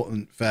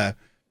important for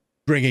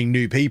bringing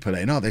new people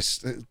in.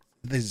 There's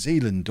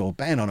Zealand or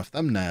Ben on a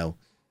thumbnail.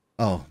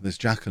 There's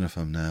Jack on a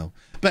thumbnail.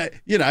 But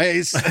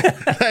it's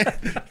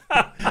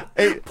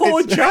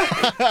poor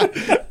Jack.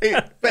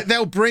 But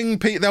they'll bring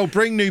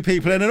new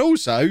people in, and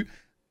also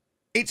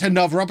it's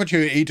another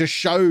opportunity to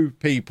show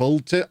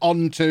people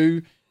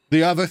onto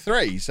the other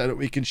three so that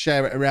we can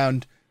share it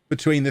around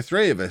between the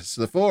three of us,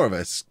 the four of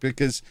us,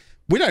 because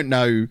we don't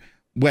know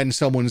when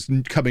someone's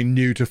coming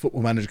new to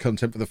Football Manager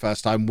content for the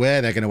first time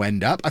where they're going to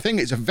end up. I think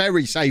it's a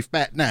very safe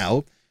bet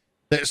now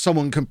that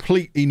someone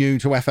completely new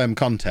to FM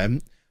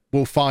content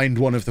will find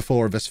one of the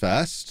four of us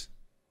first.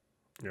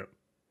 Yep.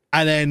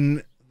 And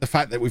then the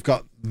fact that we've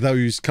got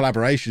those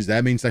collaborations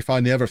there means they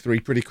find the other three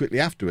pretty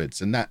quickly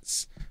afterwards, and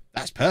that's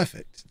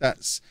perfect.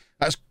 That's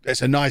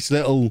a nice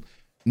little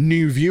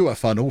new viewer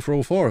funnel for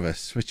all four of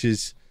us, which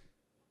is.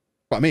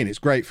 But I mean, it's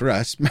great for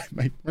us,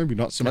 maybe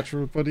not so much for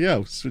everybody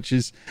else, which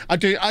is, I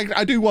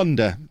do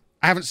wonder.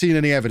 I haven't seen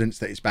any evidence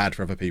that it's bad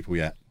for other people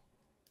yet.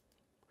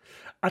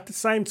 At the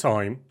same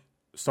time,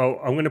 so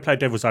I'm going to play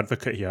devil's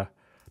advocate here.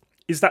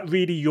 Is that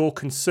really your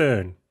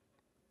concern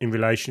in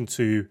relation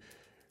to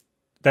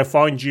they'll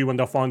find you and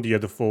they'll find the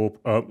other four,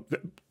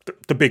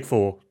 the big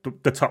four,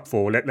 the top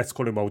four, let's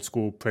call them old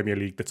school Premier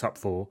League, the top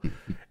four.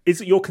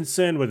 Is it your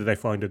concern whether they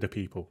find other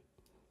people?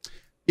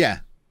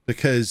 Yeah,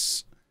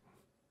 because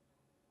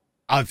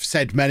I've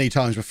said many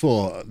times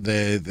before,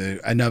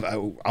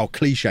 I'll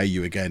cliche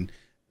you again,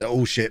 that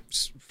all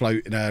ships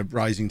float in a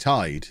rising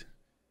tide.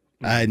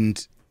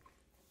 And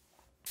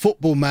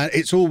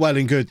it's all well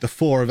and good, the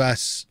four of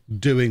us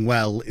doing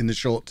well in the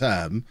short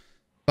term,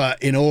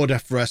 but in order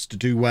for us to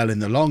do well in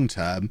the long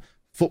term,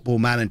 Football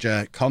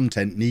Manager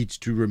content needs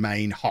to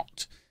remain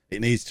hot. It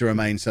needs to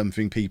remain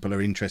something people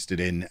are interested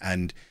in.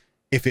 And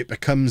if it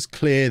becomes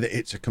clear that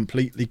it's a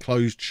completely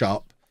closed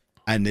shop,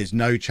 and there's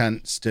no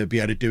chance to be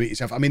able to do it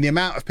yourself. I mean, the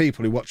amount of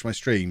people who watch my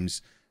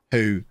streams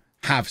who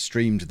have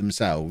streamed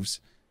themselves,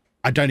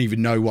 I don't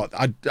even know what.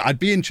 I'd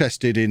be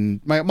interested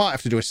in. I might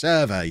have to do a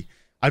survey.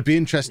 I'd be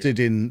interested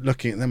in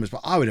looking at them as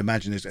well. I would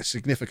imagine there's a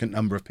significant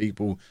number of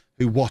people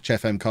who watch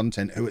FM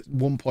content who at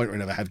one point or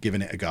another have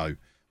given it a go,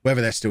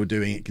 whether they're still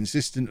doing it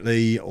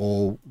consistently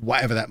or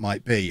whatever that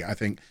might be. I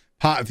think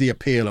part of the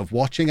appeal of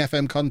watching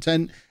FM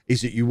content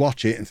is that you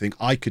watch it and think,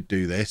 I could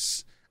do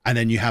this, and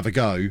then you have a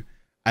go.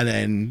 And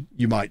then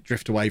you might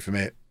drift away from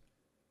it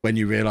when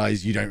you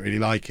realise you don't really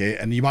like it,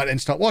 and you might then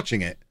stop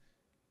watching it.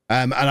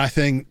 And I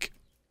think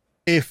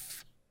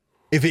if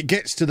it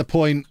gets to the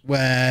point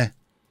where,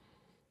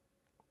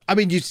 I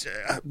mean,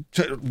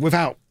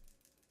 without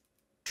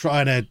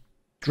trying to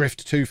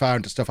drift too far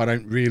into stuff I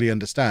don't really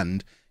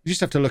understand, you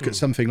just have to look at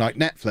something like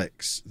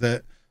Netflix.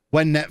 That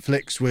when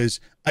Netflix was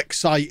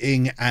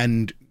exciting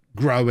and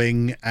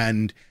growing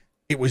and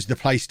it was the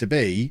place to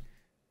be,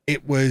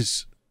 it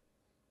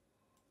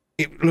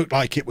looked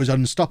like it was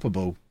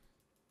unstoppable.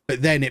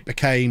 But then it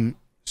became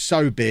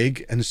so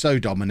big and so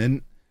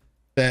dominant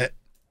that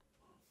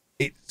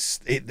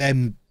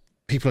then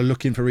people are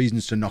looking for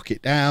reasons to knock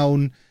it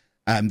down.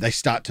 They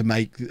start to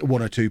make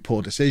one or two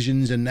poor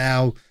decisions, and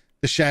now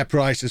the share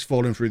price has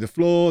fallen through the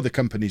floor. The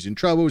company's in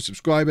trouble.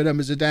 Subscriber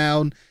numbers are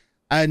down,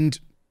 and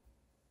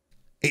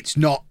it's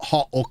not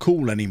hot or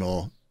cool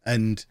anymore.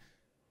 And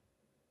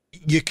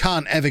you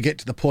can't ever get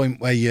to the point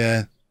where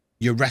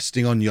you're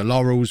resting on your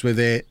laurels with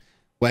it,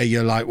 where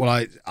you're like,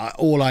 well,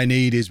 all I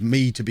need is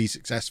me to be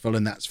successful,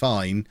 and that's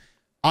fine.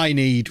 I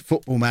need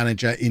Football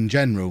Manager in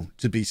general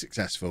to be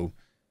successful.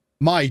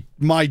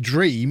 My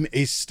dream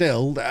is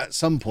still that at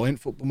some point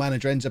Football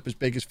Manager ends up as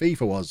big as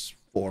FIFA was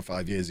 4 or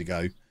 5 years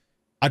ago.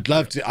 I'd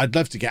love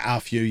to get our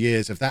few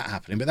years of that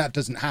happening, but that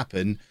doesn't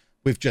happen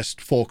with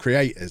just 4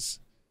 creators.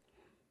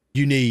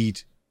 You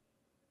need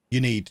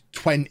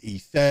 20,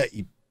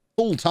 30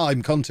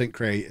 full-time content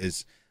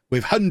creators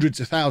with hundreds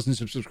of thousands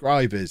of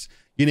subscribers.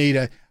 You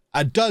need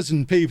a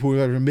dozen people with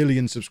over 1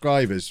 million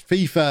subscribers.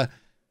 FIFA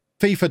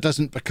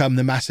doesn't become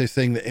the massive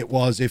thing that it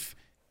was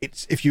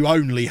if you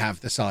only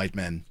have the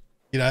sidemen.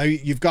 You know,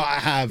 you've got to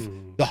have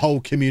the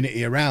whole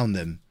community around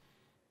them.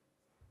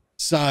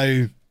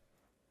 So,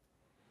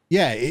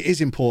 yeah, it is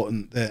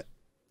important that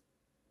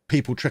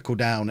people trickle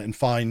down and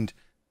find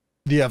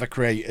the other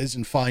creators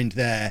and find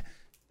their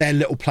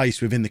little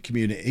place within the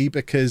community,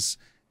 because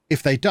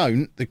if they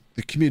don't, the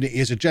community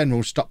as a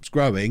general stops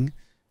growing.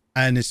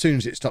 And as soon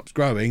as it stops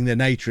growing, the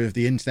nature of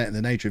the internet and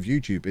the nature of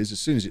YouTube is, as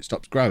soon as it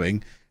stops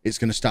growing, it's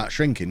going to start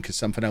shrinking because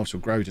something else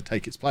will grow to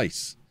take its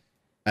place.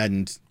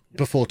 And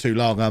before too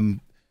long,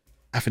 I'm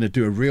having to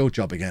do a real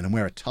job again and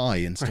wear a tie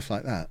and stuff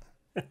like that.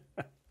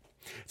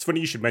 It's funny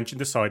you should mention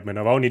the Sidemen.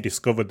 I've only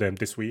discovered them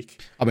this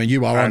week. I mean,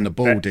 you are on the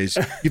ball, Diz.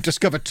 You've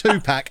discovered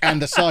Tupac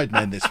and the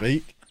Sidemen this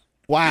week.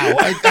 Wow.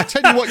 I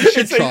tell you what you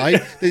should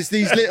try. There's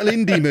these little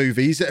indie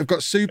movies that have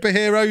got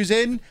superheroes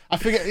in. I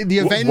forget, the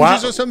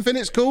Avengers or something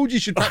it's called. You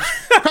should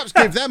perhaps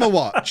give them a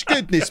watch.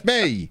 Goodness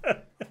me.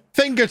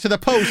 Finger to the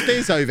pulse,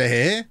 Diz over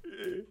here.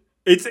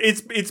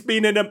 It's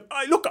been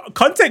look,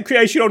 content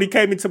creation only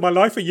came into my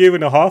life 1.5 years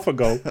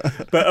ago.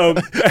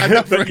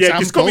 But yeah,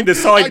 discovering the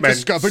Sidemen. I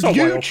discovered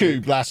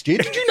YouTube last year.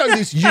 Did you know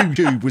this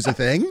YouTube was a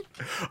thing?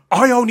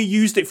 I only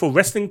used it for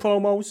wrestling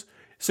promos.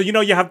 So, you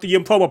know, you have the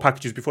promo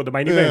packages before the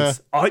main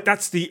events.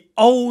 That's the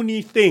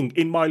only thing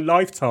in my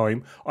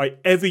lifetime I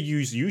ever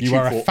used YouTube for. You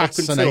are a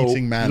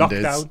fascinating man,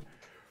 lockdown.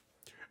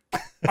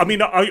 Diz. I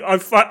mean,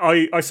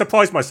 I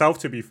surprised myself,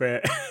 to be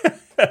fair.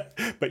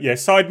 But yeah,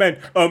 Sidemen.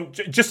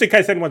 Just in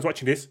case anyone's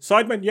watching this,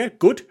 Sidemen, yeah,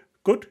 good.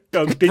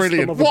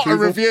 Brilliant. What a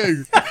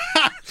review.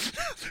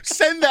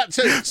 Send that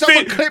to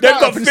someone. Clip They've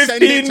that got up and 15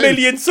 send it to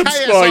million KSI.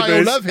 subscribers. I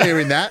love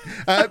hearing that.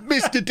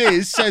 Mr.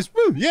 Diz says,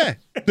 yeah,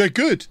 they're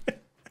good.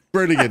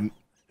 Brilliant.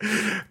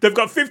 They've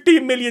got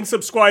 15 million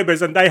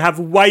subscribers and they have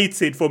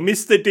waited for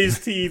Mr. Diz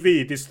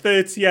TV, this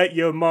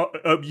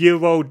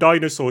 38-year-old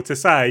dinosaur, to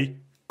say,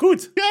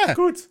 good. Yeah,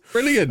 good.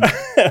 Brilliant.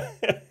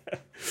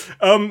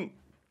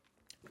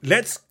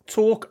 Let's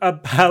talk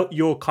about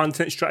your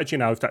content strategy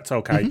now, if that's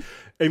okay.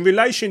 In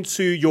relation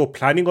to your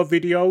planning of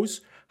videos,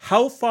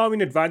 how far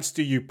in advance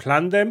do you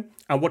plan them,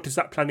 and what does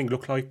that planning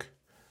look like?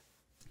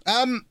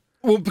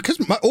 Well, because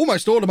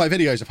almost all of my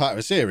videos are part of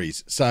a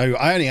series, so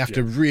I only have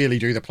to really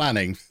do the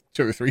planning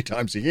 2 or 3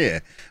 times a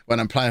year when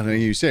I'm planning a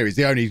new series.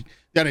 The only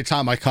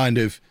time I kind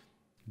of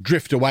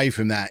drift away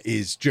from that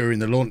is during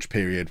the launch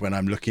period, when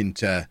I'm looking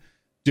to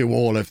do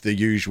all of the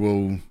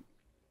usual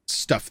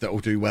stuff that will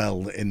do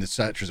well in the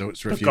search results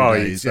for a few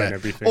days. Yeah.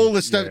 All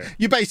the stuff. Yeah.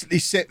 You basically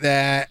sit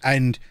there,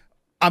 and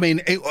I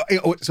mean,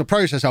 it's a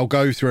process I'll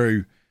go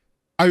through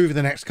over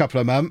the next couple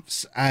of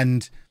months,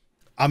 and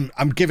I'm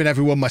giving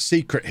everyone my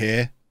secret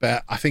here,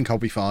 but I think I'll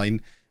be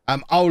fine.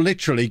 I'll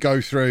literally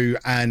go through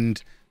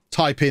and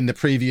type in the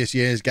previous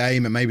year's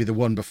game and maybe the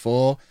one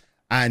before,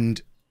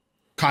 and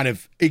kind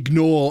of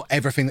ignore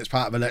everything that's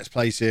part of a Let's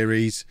Play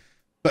series,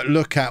 but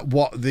look at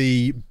what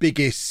the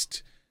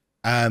biggest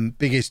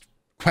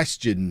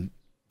question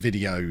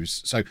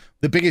videos. So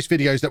the biggest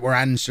videos that were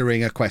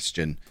answering a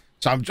question.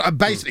 So I'm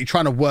basically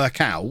trying to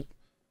work out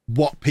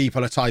what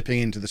people are typing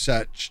into the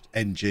search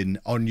engine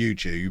on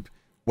YouTube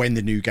when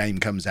the new game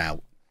comes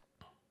out,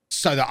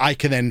 so that I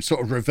can then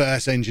sort of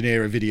reverse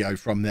engineer a video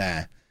from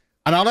there.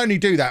 And I'll only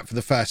do that for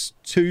the first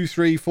 2,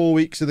 3, 4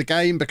 weeks of the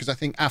game, because I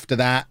think after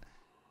that,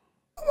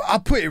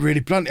 I'll put it really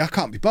bluntly, I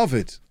can't be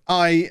bothered.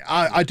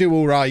 I do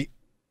all right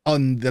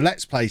on the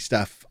Let's Play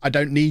stuff. I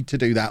don't need to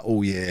do that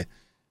all year.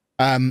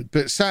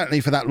 But certainly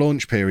for that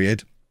launch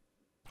period,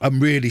 I'm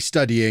really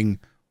studying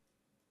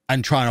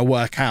and trying to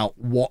work out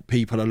what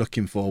people are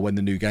looking for when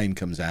the new game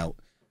comes out.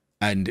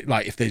 And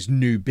like, if there's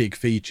new big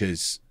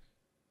features,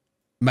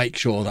 make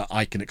sure that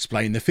I can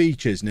explain the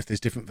features. And if there's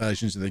different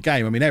versions of the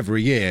game, I mean,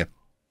 every year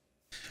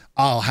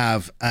I'll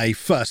have a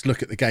first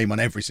look at the game on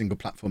every single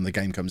platform the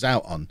game comes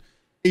out on,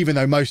 even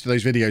though most of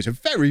those videos are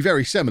very,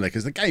 very similar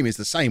because the game is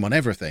the same on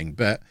everything.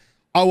 But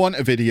I want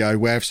a video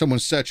where if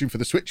someone's searching for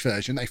the Switch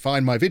version, they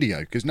find my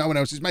video because no one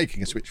else is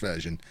making a Switch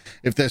version.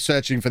 If they're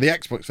searching for the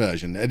Xbox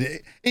version, and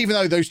even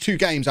though those two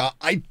games are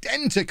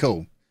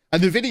identical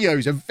and the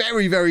videos are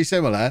very, very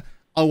similar,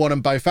 I want them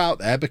both out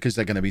there because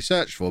they're going to be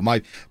searched for.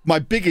 My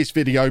biggest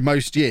video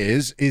most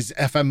years is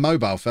FM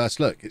Mobile First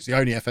Look. It's the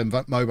only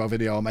FM Mobile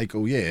video I'll make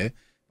all year,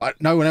 but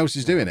no one else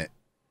is doing it.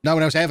 No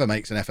one else ever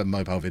makes an FM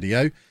Mobile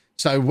video.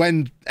 So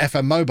when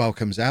FM Mobile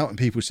comes out and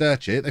people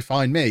search it, they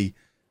find me.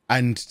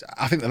 And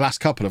I think the last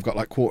couple have got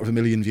like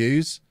 250,000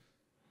 views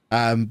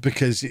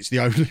because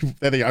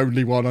they're the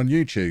only one on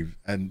YouTube.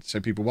 And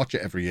so people watch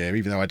it every year,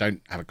 even though I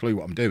don't have a clue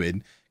what I'm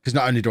doing. Because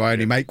not only do I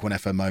only make one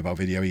FM Mobile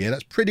video a year,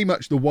 that's pretty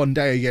much the one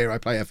day a year I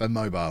play FM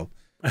Mobile.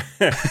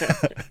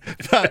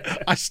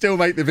 But I still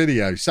make the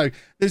video. So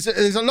there's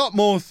a lot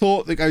more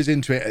thought that goes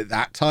into it at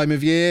that time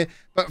of year.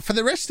 But for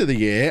the rest of the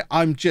year,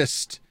 I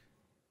just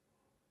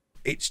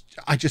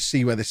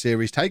see where the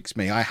series takes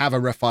me. I have a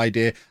rough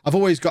idea. I've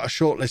always got a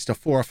short list of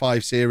 4 or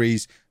 5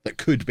 series that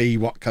could be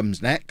what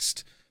comes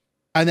next.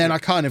 And then I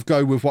kind of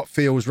go with what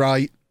feels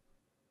right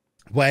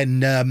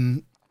when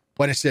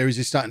a series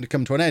is starting to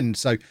come to an end.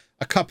 So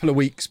a couple of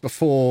weeks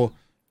before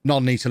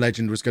Non-Nita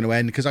Legend was going to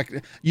end, because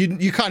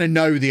you kind of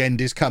know the end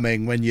is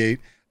coming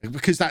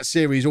because that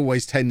series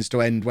always tends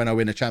to end when I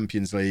win a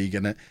Champions League,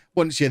 and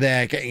once you're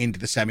there getting into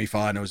the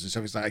semi-finals and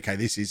stuff, it's like, okay,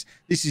 this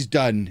is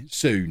done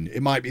soon.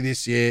 It might be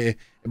this year,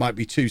 it might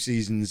be 2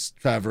 seasons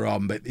further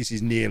on, but this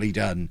is nearly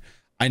done.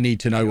 I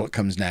need to know what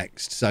comes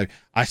next. So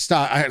I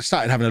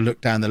started having a look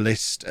down the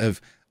list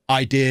of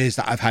ideas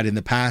that I've had in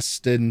the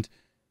past, and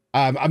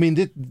I mean,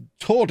 the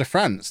Tour de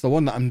France, the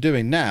one that I'm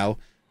doing now,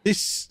 this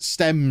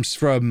stems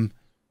from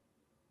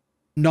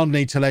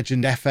Non-Nita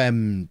Legend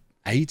FM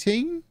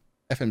 18,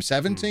 FM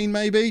 17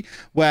 maybe,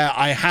 where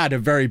I had a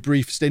very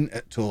brief stint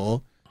at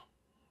Tour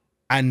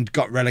and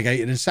got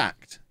relegated and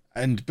sacked.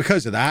 And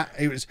because of that,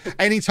 it was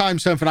anytime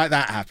something like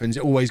that happens,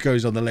 it always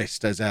goes on the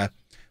list as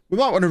we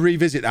might want to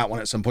revisit that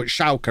one at some point.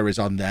 Schalke is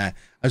on there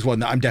as one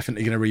that I'm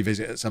definitely going to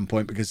revisit at some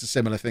point because a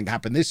similar thing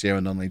happened this year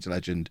on Non-Nita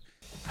Legend.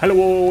 Hello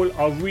all,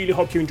 I really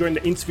hope you enjoyed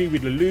the interview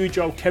with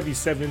Lollujo, Kevy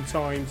 7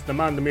 times, the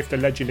man, the myth, the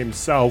legend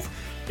himself.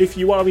 If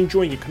you are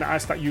enjoying it, can I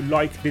ask that you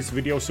like this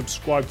video,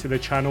 subscribe to the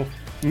channel?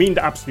 It means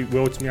the absolute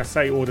world to me. I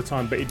say it all the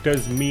time, but it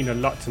does mean a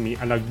lot to me,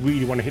 and I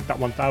really want to hit that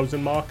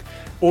 1,000 mark.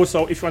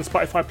 Also, if you're on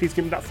Spotify, please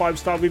give me that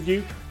 5-star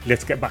review.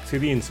 Let's get back to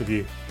the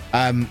interview.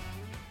 And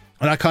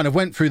I kind of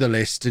went through the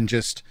list and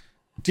just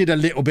did a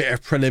little bit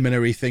of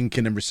preliminary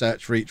thinking and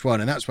research for each one,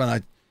 and that's when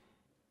I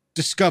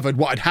discovered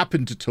what had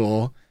happened to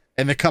Tour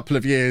in the couple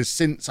of years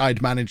since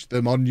I'd managed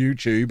them on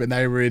YouTube, and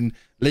they were in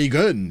Ligue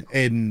 1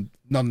 in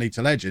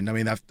Non-Nita Legend. I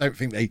mean, I don't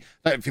think they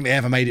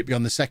ever made it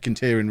beyond the second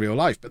tier in real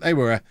life, but they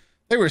were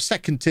a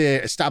second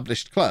tier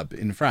established club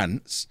in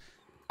France,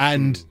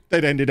 and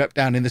they'd ended up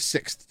down in the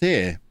 6th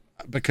tier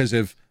because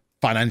of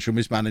financial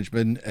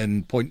mismanagement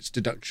and points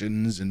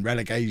deductions and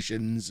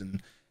relegations. And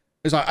it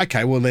was like,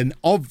 okay, well then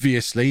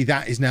obviously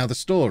that is now the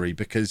story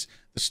because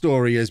the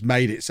story has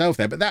made itself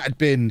there. But that had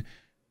been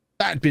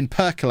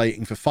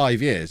percolating for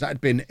 5 years. That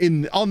had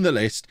been on the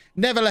list,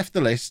 never left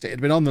the list. It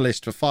had been on the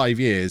list for 5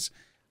 years,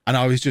 and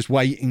I was just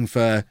waiting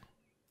for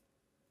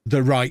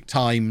the right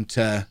time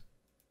to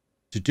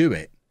do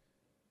it.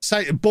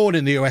 So, Born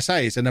in the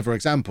USA is another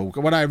example.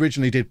 When I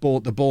originally did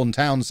the Bourne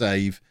Town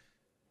save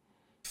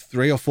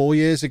 3 or 4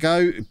 years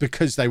ago,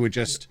 because they were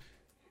just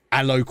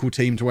a local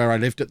team to where I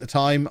lived at the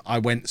time, I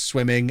went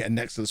swimming, and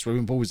next to the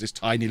swimming pool was this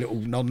tiny little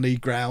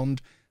non-league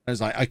ground. I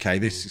was like, okay,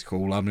 this is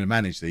cool. I'm going to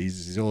manage these.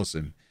 This is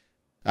awesome.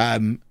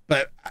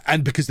 But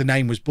because the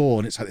name was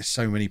Bourne, it's like there's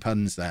so many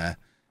puns there.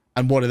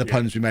 And one of the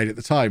puns we made at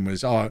the time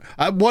was,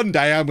 one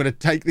day I'm going to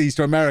take these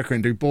to America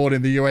and do Born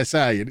in the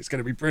USA, and it's going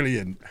to be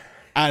brilliant.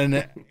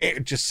 And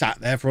it just sat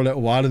there for a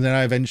little while, and then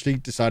I eventually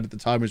decided the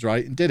time was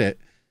right and did it.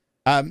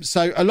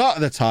 So a lot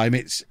of the time,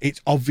 it's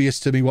obvious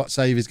to me what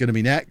save is going to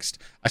be next.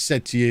 I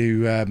said to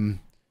you,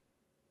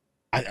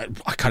 I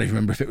can't even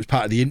remember if it was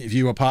part of the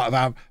interview or part of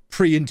our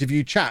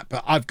pre-interview chat,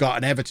 but I've got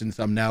an Everton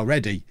thumbnail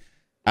ready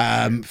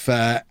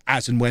for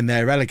as and when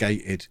they're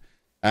relegated.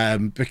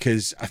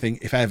 Because I think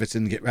if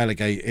Everton get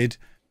relegated,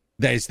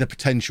 there's the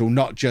potential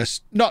not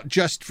just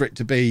for it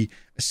to be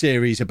a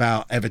series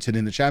about Everton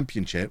in the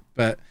Championship,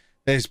 but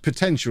there's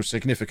potential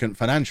significant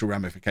financial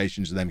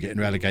ramifications of them getting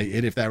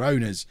relegated if their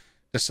owners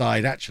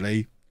decide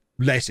actually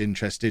less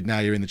interested now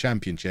you're in the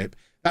Championship.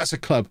 That's a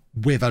club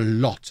with a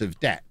lot of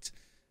debt.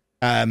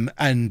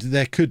 And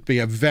there could be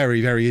a very,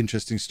 very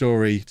interesting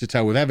story to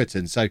tell with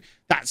Everton. So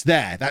that's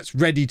there. That's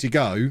ready to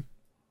go.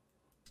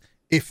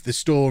 If the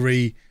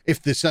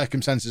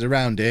circumstances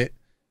around it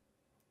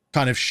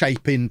kind of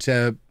shape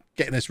into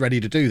getting us ready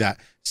to do that.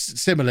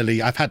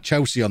 Similarly, I've had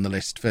Chelsea on the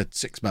list for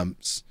 6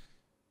 months,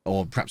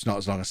 or perhaps not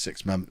as long as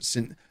 6 months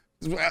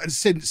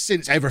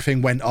since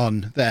everything went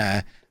on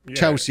there. Yeah.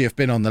 Chelsea have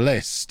been on the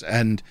list,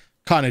 and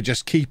kind of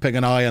just keeping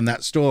an eye on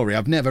that story.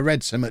 I've never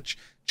read so much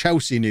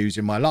Chelsea news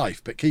in my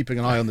life, but keeping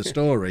an eye on the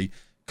story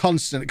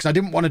constantly, because I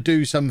didn't want to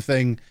do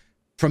something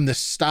from the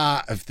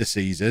start of the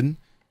season.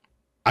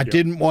 I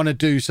didn't want to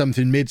do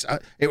something mid.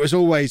 It was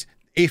always,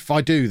 if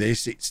I do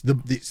this, it's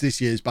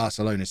this year's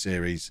Barcelona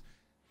series.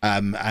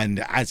 And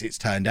as it's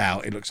turned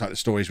out, it looks like the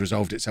story's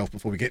resolved itself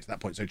before we get to that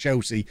point. So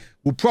Chelsea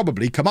will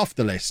probably come off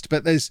the list,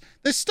 but there's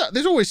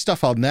always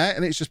stuff on there,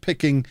 and it's just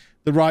picking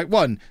the right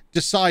one,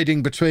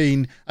 deciding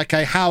between,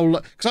 okay,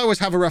 because I always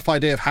have a rough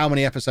idea of how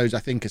many episodes I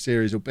think a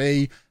series will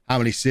be, how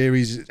many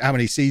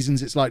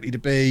seasons it's likely to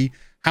be,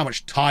 how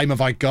much time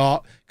have I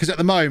got? Because at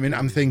the moment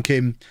I'm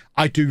thinking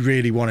I do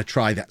really want to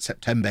try that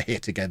September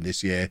hit again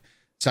this year.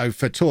 So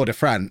for Tour de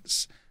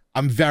France,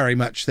 I'm very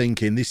much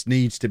thinking this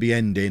needs to be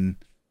ending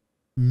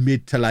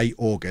mid to late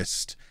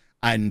August,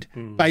 and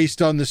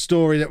based on the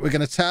story that we're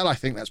going to tell, I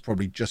think that's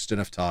probably just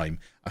enough time.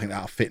 I think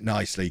that'll fit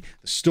nicely.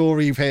 The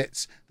story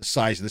fits, the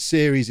size of the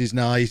series is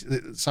nice,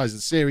 the size of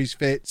the series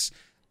fits,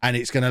 and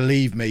it's going to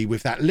leave me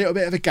with that little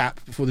bit of a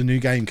gap before the new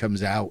game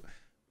comes out,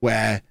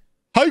 where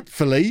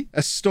hopefully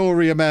a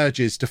story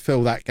emerges to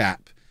fill that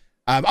gap.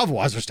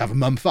 Otherwise I'll just have a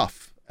month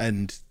off,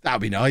 and that'll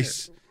be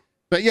nice.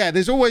 But yeah,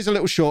 there's always a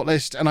little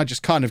shortlist, and I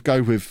just kind of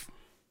go with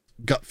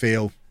gut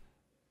feel.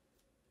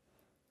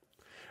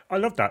 I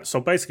love that. So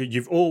basically,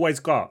 you've always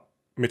got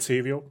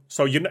material.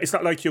 So it's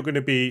not like you're going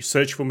to be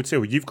searching for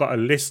material. You've got a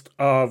list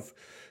of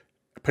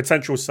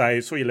potential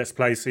saves for your Let's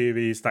Play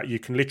series that you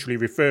can literally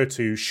refer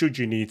to should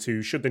you need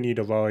to, should the need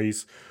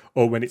arise,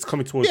 or when it's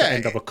coming towards the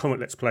end of a current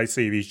Let's Play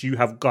series, you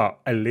have got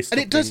a list. And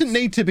it doesn't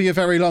need to be a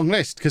very long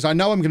list, because I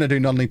know I'm going to do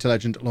Non-League to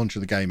Legend at launch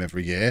of the game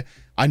every year.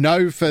 I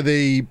know for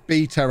the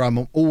beta,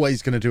 I'm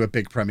always going to do a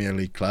big Premier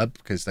League club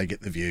because they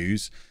get the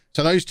views.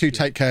 So those two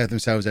take care of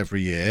themselves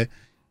every year.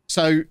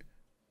 So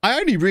I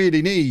only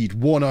really need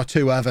 1 or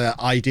 2 other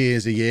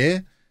ideas a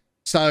year.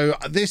 So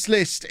this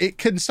list, it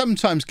can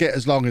sometimes get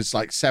as long as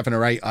like 7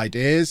 or 8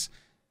 ideas,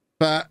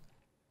 but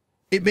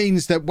it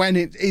means that when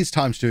it is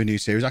time to do a new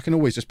series, I can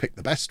always just pick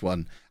the best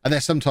one. And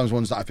there's sometimes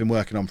ones that I've been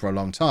working on for a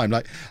long time.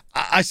 Like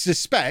I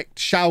suspect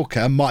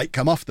Schalke might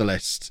come off the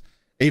list,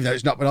 even though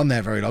it's not been on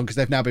there very long, because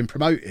they've now been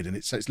promoted, and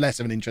it's less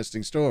of an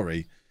interesting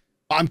story.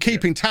 But I'm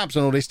keeping tabs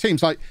on all these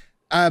teams. Like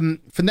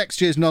for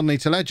next year's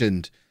Non-League to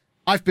Legend,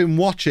 I've been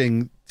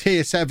watching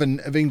Tier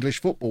 7 of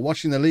English football,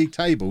 watching the league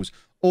tables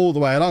all the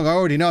way along. I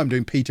already know I'm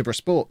doing Peterborough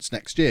Sports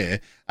next year,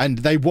 and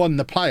they won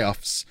the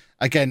playoffs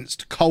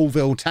against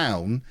Colville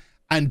Town,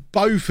 and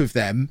both of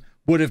them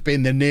would have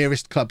been the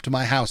nearest club to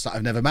my house that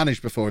I've never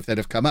managed before if they'd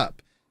have come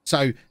up.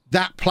 So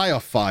that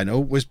playoff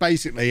final was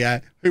basically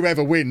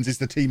whoever wins is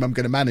the team I'm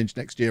going to manage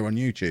next year on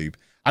YouTube.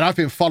 And I've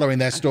been following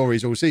their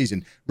stories all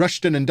season.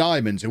 Rushden and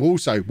Diamonds, who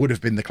also would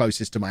have been the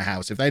closest to my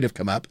house if they'd have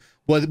come up,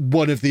 were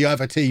one of the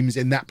other teams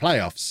in that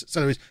playoffs.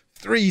 So there was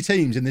 3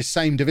 teams in this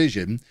same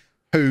division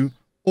who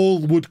all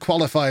would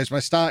qualify as my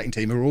starting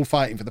team, who are all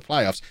fighting for the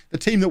playoffs. The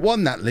team that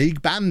won that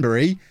league,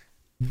 Banbury,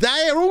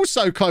 they are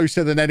also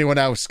closer than anyone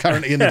else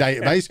currently in the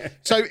database.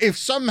 So if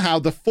somehow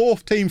the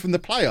 4th team from the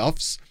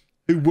playoffs,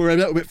 who were a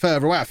little bit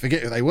further away, I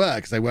forget who they were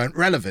because they weren't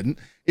relevant,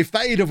 if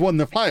they'd have won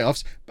the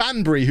playoffs,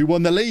 Banbury, who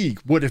won the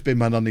league, would have been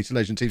my Non-League to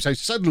Legend team. So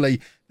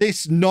suddenly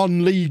this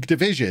non-league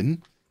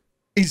division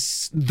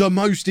is the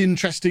most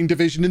interesting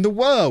division in the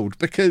world,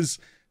 because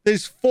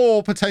there's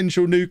 4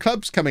 potential new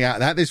clubs coming out of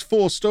that. There's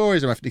 4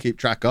 stories I'm having to keep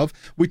track of.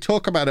 We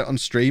talk about it on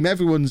stream.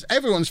 Everyone's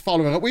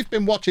following it. We've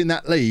been watching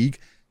that league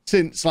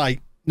since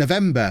like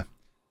November,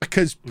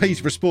 because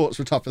Peterborough Sports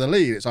were top of the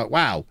league. It's like,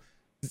 wow,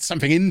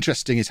 something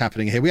interesting is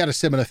happening here. We had a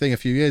similar thing a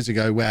few years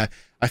ago where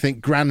I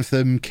think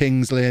Grantham,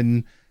 Kings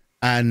Lynn,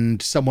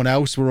 and someone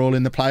else were all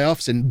in the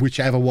playoffs, and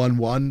whichever one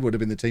won would have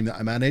been the team that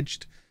I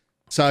managed.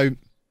 So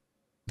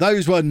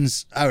those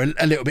ones are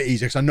a little bit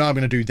easier, because I know I'm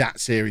going to do that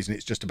series, and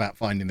it's just about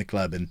finding the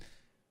club, and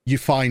you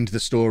find the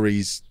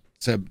stories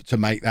to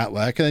make that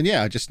work. And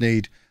then, I just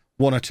need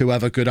 1 or 2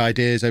 other good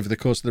ideas over the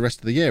course of the rest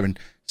of the year, and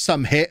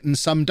some hit and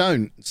some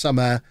don't. Some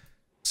are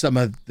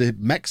the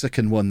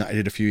Mexican one that I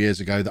did a few years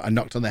ago that I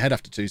knocked on the head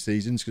after 2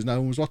 seasons because no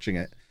one was watching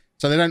it.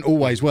 So they don't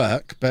always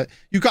work, but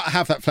you've got to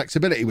have that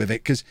flexibility with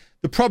it, because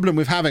the problem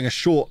with having a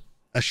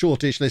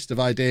shortish list of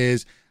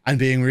ideas and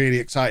being really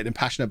excited and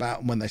passionate about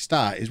them when they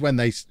start is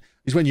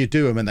when you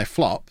do them and they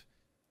flop.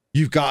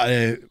 You've got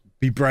to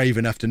be brave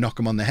enough to knock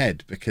them on the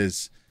head,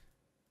 because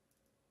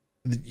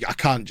I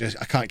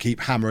can't keep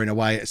hammering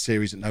away at a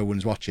series that no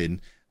one's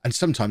watching. And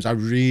sometimes I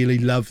really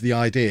love the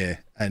idea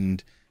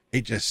and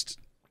it just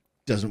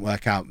doesn't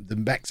work out. The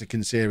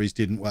Mexican series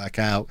didn't work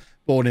out.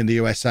 Born in the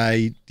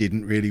USA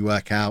didn't really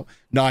work out.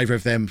 Neither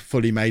of them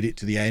fully made it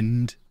to the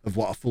end of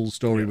what a full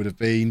story would have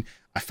been.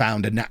 I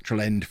found a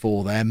natural end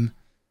for them.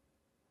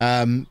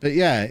 But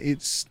yeah,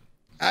 it's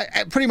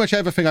pretty much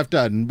everything I've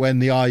done when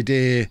the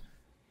idea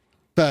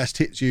first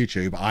hits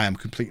YouTube, I am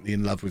completely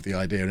in love with the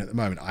idea. And at the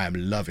moment, I am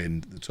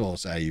loving the tour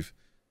save.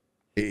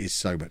 It is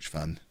so much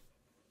fun.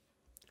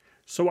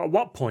 So at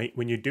what point,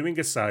 when you're doing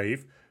a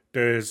save,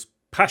 there's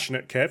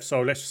passionate Kev.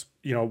 So let's,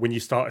 when you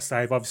start a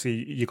save,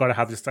 obviously you got to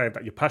have the save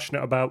that you're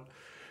passionate about.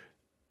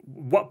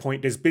 What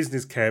point does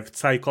business Kev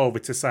take over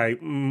to say,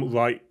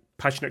 right,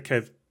 passionate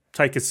Kev,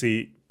 take a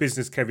seat.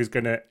 Business Kev is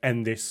going to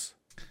end this.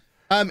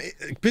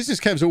 Business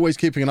Kev's always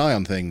keeping an eye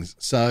on things.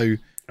 So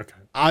Okay.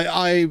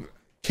 I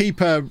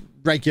keep a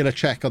regular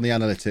check on the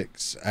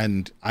analytics,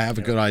 and I have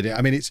a good idea.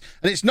 I mean,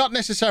 it's not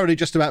necessarily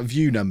just about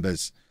view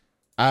numbers.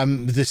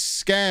 The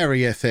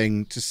scarier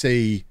thing to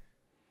see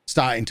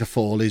starting to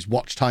fall is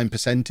watch time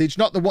percentage,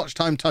 not the watch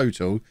time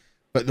total,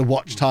 but the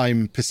watch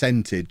time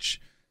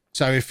percentage.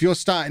 So if you're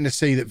starting to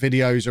see that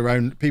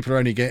people are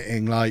only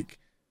getting like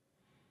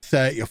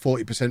 30 or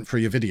 40% through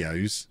your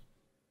videos,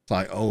 it's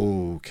like,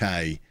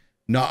 okay.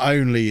 Not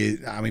only,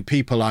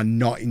 people are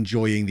not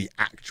enjoying the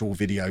actual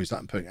videos that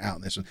I'm putting out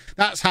on this one.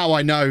 That's how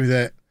I know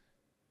that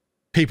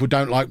people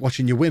don't like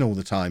watching you win all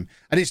the time.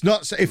 And it's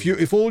not,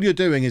 if all you're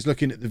doing is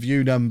looking at the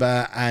view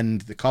number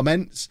and the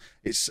comments,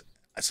 it's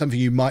something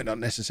you might not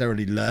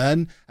necessarily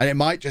learn. And it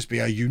might just be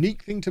a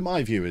unique thing to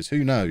my viewers.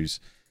 Who knows?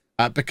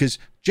 Because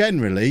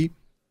generally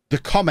the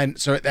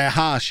comments are at their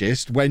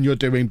harshest when you're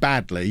doing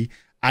badly.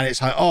 And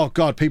it's like, oh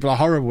God, people are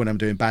horrible when I'm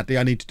doing badly.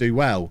 I need to do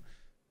well.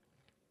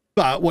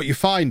 But what you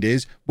find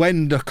is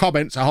when the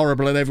comments are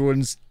horrible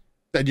and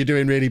you're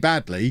doing really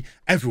badly,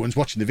 everyone's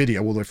watching the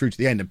video all the way through to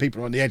the end, and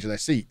people are on the edge of their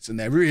seats and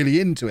they're really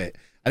into it.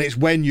 And it's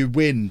when you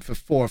win for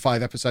 4 or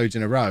 5 episodes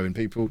in a row, and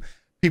people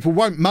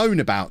won't moan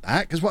about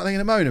that, because what are they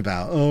going to moan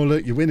about? Oh,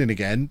 look, you're winning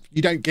again.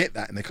 You don't get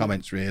that in the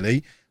comments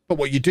really. But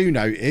what you do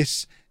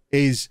notice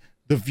is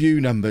the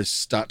view numbers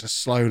start to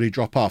slowly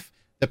drop off.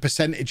 The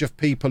percentage of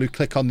people who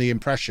click on the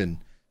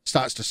impression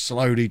starts to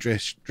slowly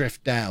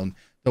drift down.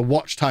 The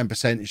watch time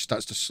percentage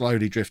starts to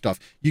slowly drift off.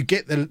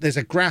 There's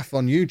a graph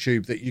on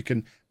YouTube that you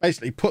can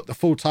basically put the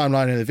full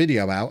timeline of the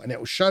video out, and it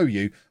will show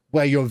you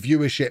where your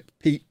viewership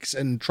peaks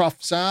and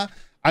troughs are.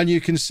 And you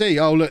can see,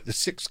 oh, look, the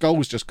 6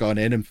 goals just gone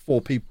in, and 4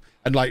 people,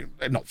 and like,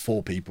 not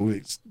 4 people,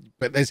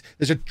 but there's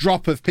a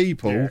drop of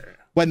people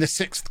when the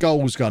 6th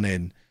goal's gone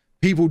in.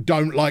 People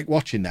don't like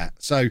watching that.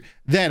 So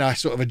then I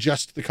sort of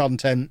adjust the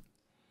content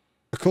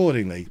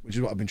accordingly, which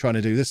is what I've been trying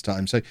to do this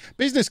time. So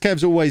Business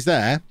Kev's always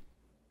there.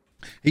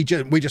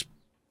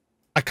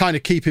 I kind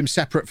of keep him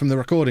separate from the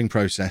recording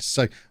process.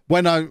 So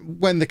when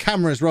the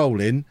camera's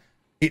rolling,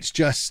 it's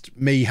just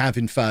me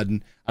having fun,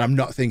 and I'm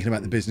not thinking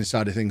about the business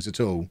side of things at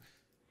all.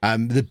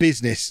 The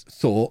business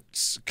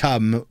thoughts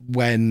come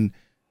when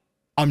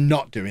I'm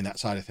not doing that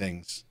side of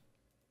things.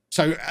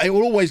 So it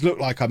will always look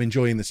like I'm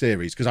enjoying the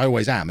series, because I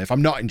always am. If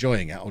I'm not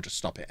enjoying it, I'll just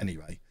stop it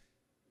anyway,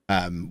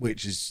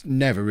 which has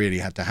never really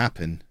had to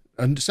happen.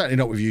 And certainly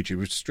not with YouTube.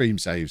 With stream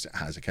saves, it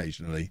has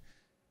occasionally.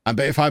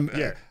 But if I'm...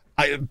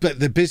 but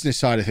the business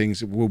side of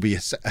things will be a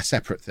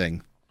separate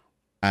thing,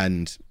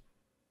 and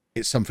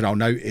it's something I'll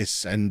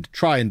notice and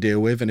try and deal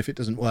with. And if it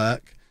doesn't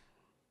work,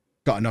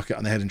 got to knock it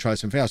on the head and try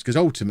something else. Because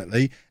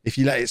ultimately, if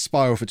you let it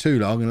spiral for too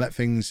long and let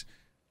things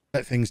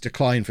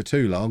decline for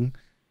too long,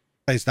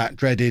 there's that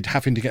dreaded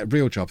having to get a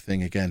real job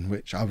thing again,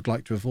 which I would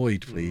like to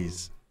avoid,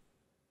 please.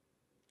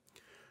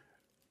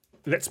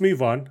 Let's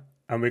move on,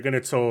 and we're going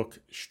to talk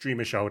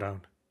Streamer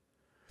Showdown.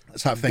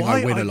 That's that thing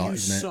I win a lot,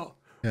 isn't it?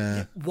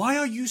 Yeah. Why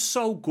are you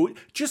so good?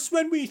 Just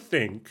when we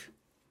think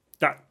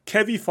that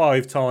Kevy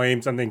 5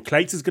 times and then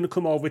Clayton's going to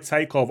come over,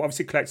 take over.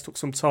 Obviously, Clayton took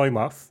some time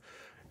off,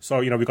 so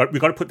we got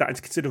to put that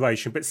into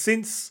consideration. But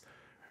since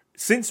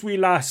we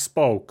last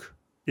spoke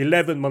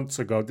 11 months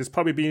ago, there's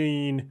probably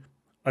been,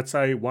 I'd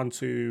say 1,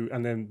 2,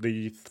 and then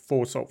the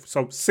 4,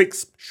 so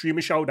 6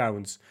 Streamer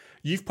Showdowns.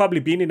 You've probably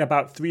been in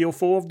about 3 or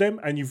 4 of them,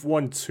 and you've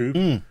won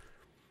 2.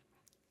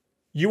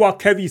 You are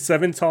Kevy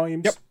 7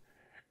 times. Yep.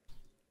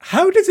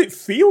 How does it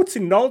feel to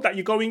know that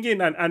you're going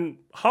in and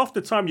half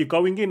the time you're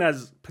going in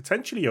as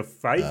potentially a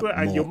favourite,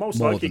 and you're most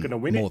likely going to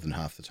win it? More than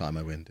half the time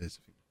I win, Diz.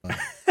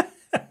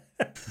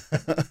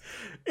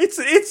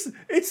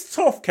 It's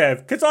tough, Kev,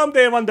 because I'm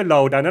there on the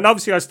lowdown, and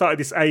obviously I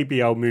started this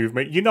ABL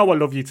movement. I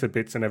love you to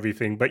bits and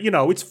everything, but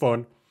it's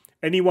fun.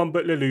 Anyone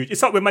but Lollujo.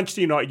 It's like when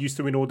Manchester United used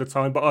to win all the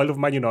time, but I love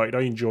Man United.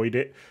 I enjoyed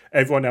it.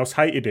 Everyone else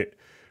hated it.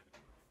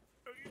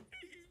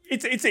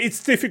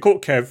 It's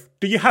difficult, Kev.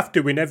 Do you have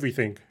to win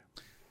everything?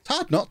 It's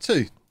hard not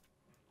to,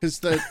 because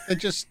they're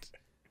just,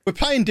 we're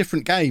playing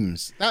different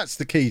games. That's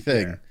the key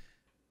thing.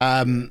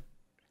 Yeah.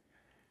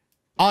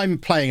 I'm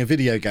playing a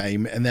video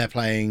game and they're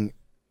playing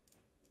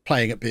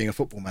at being a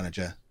football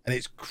manager, and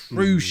it's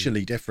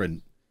crucially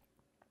different,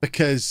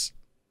 because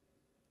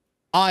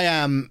I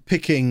am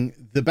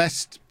picking the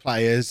best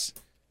players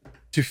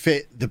to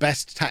fit the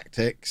best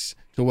tactics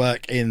to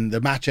work in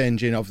the match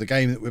engine of the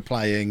game that we're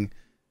playing,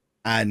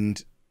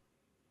 and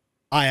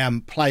I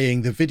am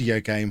playing the video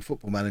game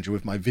Football Manager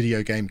with my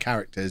video game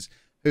characters,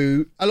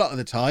 who a lot of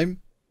the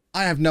time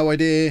I have no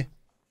idea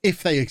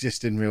if they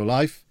exist in real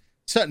life.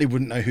 Certainly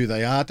wouldn't know who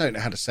they are, don't know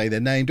how to say their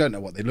name, don't know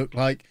what they look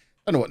like,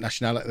 don't know what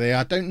nationality they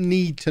are, don't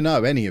need to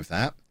know any of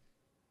that.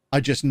 I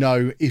just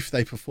know if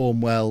they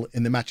perform well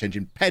in the match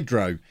engine.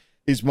 Pedro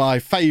is my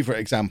favourite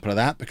example of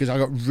that because I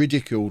got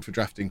ridiculed for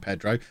drafting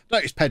Pedro.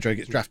 Notice Pedro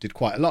gets drafted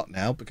quite a lot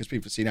now because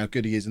people have seen how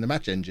good he is in the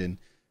match engine.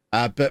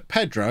 But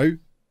Pedro,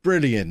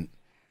 brilliant.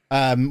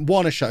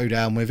 Won a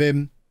showdown with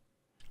him.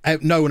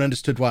 No one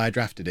understood why I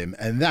drafted him.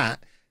 And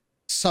that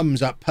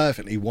sums up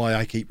perfectly why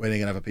I keep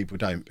winning and other people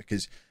don't,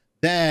 because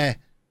they're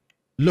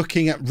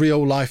looking at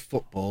real life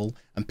football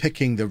and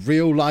picking the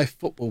real life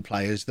football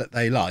players that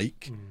they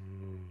like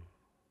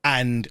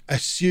and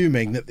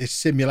assuming that this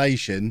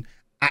simulation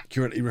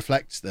accurately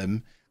reflects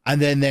them, and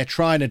then they're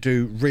trying to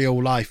do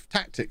real life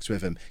tactics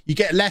with them. You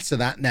get less of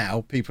that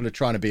now. People are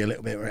trying to be a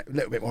little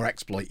bit more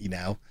exploity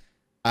now,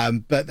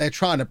 but they're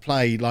trying to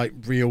play like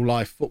real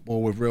life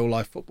football with real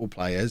life football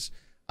players,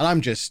 and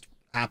I'm just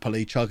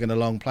happily chugging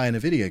along playing a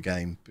video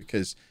game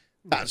because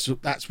that's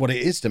what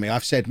it is to me.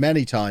 I've said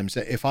many times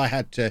that if I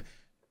had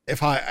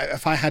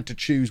to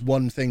choose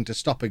one thing to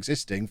stop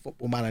existing,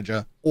 Football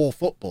Manager or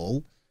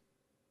football,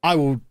 I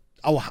will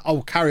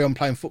carry on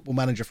playing Football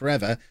Manager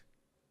forever.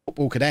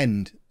 Football could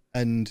end,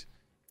 and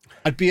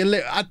I'd be a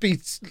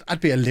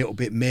little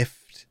bit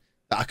miffed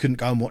that I couldn't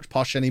go and watch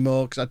Posh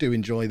anymore because I do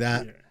enjoy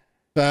that. Yeah.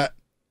 But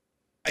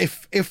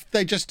if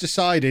they just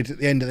decided at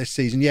the end of this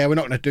season, we're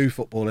not going to do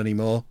football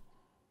anymore,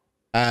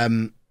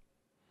 it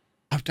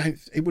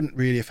wouldn't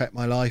really affect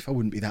my life. I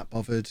wouldn't be that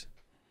bothered.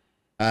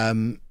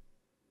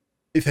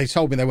 If they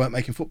told me they weren't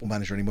making Football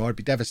Manager anymore, I'd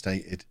be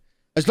devastated.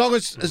 As long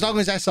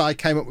as SI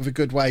came up with a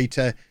good way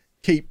to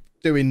keep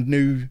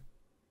doing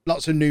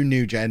lots of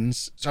new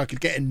gens, so I could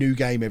get a new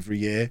game every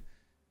year.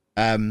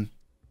 To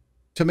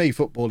me,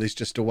 football is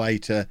just a way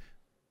to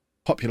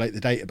populate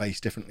the database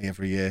differently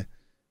every year,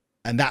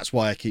 and that's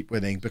why I keep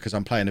winning, because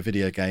I'm playing a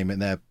video game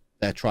and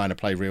they're trying to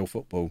play real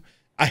football.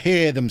 I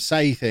hear them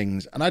say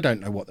things, and I don't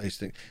know what those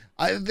things.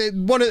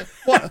 One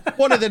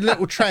of the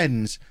little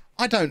trends.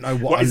 I don't know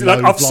what is a it,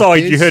 like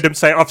offside? You heard him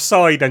say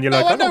offside, and you're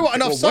like, I know what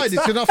an offside is.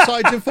 It's an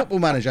offside in Football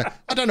Manager.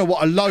 I don't know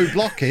what a low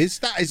block is.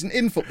 That isn't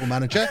in Football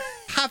Manager.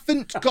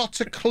 Haven't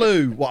got a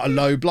clue what a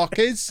low block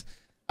is.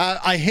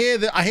 I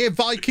hear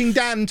Viking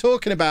Dan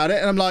talking about it,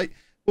 and I'm like,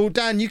 well,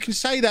 Dan, you can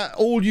say that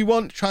all you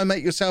want to try and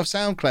make yourself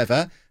sound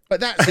clever, but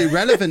that's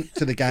irrelevant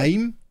to the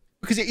game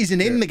because it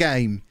isn't in the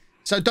game.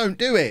 So don't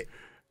do it.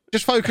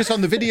 Just focus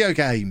on the video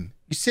game.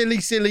 You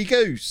silly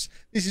goose.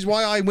 This is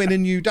why I win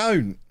and you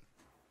don't.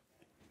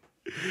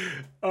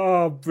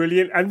 Oh,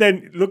 brilliant. And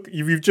then, look,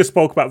 you've just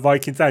spoke about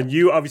Vikings, and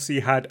you obviously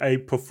had a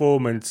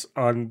performance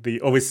on the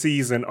other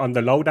season on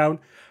the Lowdown.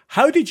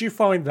 How did you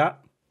find that?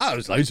 Oh, it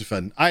was loads of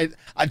fun. I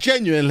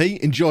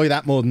genuinely enjoy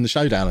that more than the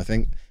Showdown, I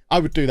think. I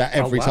would do that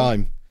every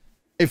time.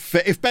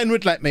 If Ben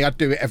would let me, I'd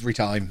do it every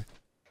time.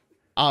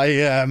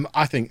 I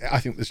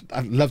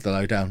love the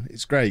Lowdown.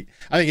 It's great.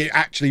 I think it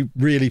actually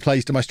really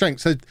plays to my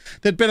strengths. So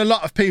there'd been a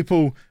lot of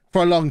people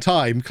for a long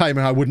time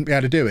claiming I wouldn't be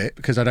able to do it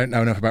because I don't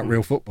know enough about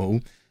real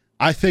football.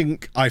 I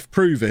think I've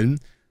proven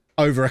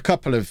over a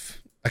couple of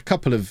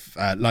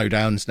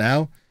lowdowns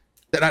now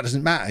that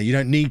doesn't matter. You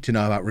don't need to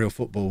know about real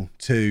football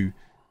to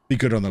be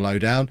good on the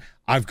Lowdown.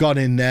 I've gone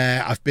in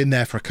there. I've been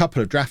there for a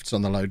couple of drafts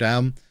on the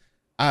Lowdown,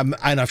 and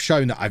I've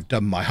shown that I've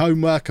done my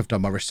homework. I've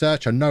done my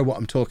research. I know what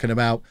I'm talking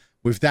about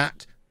with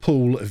that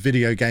pool of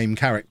video game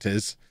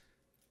characters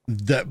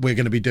that we're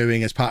going to be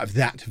doing as part of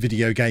that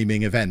video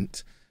gaming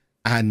event,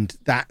 and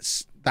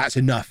that's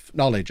enough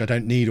knowledge. I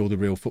don't need all the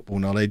real football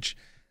knowledge.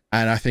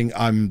 And I think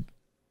I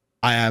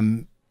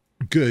am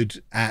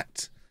good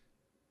at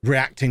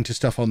reacting to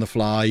stuff on the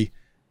fly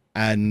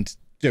and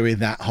doing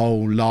that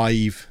whole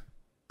live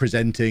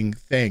presenting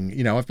thing.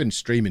 You know, I've been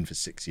streaming for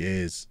 6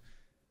 years.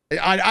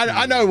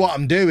 I know what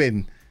I'm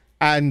doing.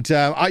 And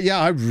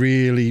I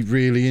really,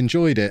 really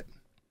enjoyed it.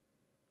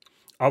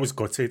 I was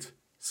gutted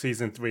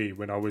season 3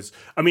 when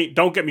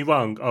don't get me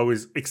wrong, I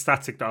was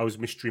ecstatic that I was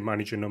mystery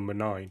manager number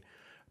 9.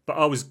 But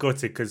I was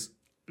gutted because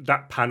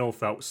that panel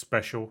felt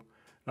special.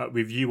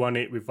 With you on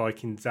it, with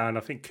Viking Dan, I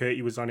think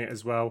Curtie was on it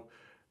as well.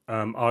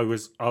 I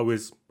was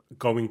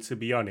going to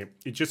be on it.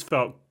 It just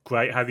felt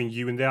great having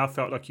you in there. I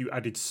felt like you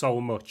added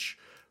so much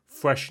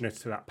freshness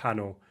to that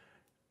panel,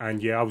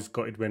 and I was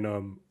gutted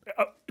when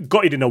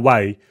gutted in a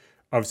way,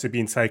 obviously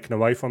being taken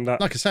away from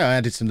that. Like I say, I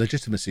added some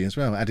legitimacy as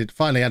well.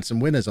 Finally had some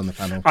winners on the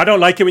panel. I don't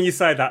like it when you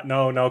say that.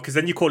 No, because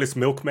then you call us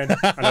milkmen,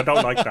 and I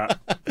don't like that.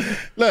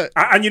 Look,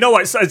 and you know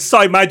what?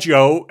 Sai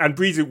Maggio and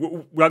Breezy,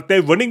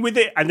 they're running with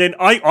it, and then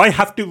I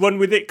have to run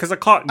with it because I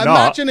can't.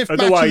 Imagine if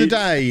Match of the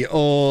Day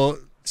or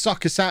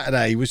Soccer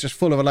Saturday was just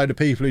full of a load of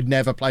people who'd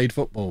never played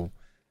football.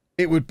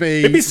 It'd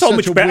be so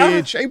much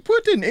better. It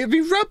wouldn't. It'd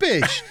be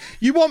rubbish.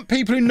 You want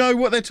people who know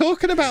what they're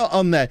talking about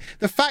on there.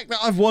 The fact that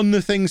I've won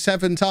the thing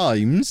 7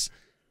 times,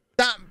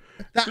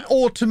 that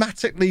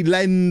automatically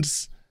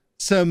lends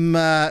some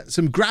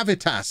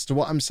gravitas to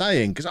what I'm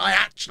saying, because I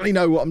actually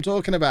know what I'm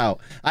talking about.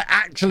 I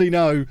actually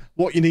know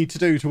what you need to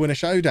do to win a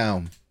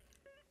showdown.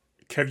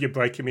 Kev, you're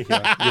breaking me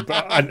here.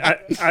 And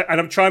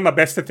I'm trying my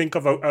best to think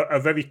of a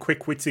very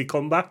quick, witty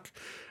comeback,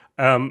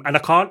 and I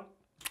can't.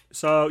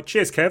 So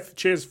cheers, Kev.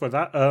 Cheers for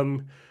that.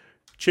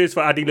 cheers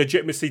for adding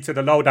legitimacy to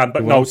the lowdown.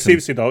 But You're no, welcome.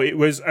 seriously though, it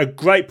was a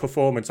great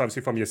performance,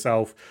 obviously from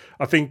yourself.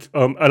 I think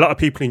a lot of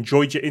people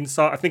enjoyed your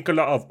insight. I think a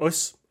lot of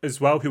us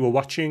as well who were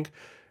watching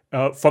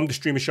from the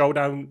Streamer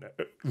Showdown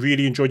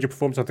really enjoyed your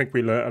performance. I think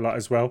we learned a lot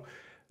as well.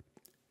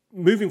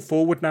 Moving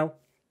forward now,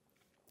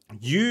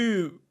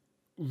 you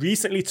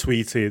recently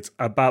tweeted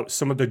about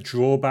some of the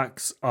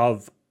drawbacks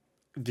of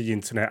the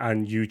internet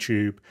and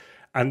YouTube,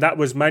 and that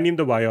was mainly in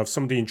the way of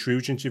some of the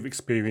intrusions you've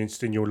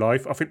experienced in your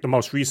life. I think the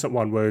most recent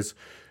one was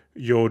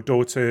your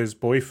daughter's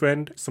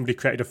boyfriend. Somebody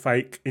created a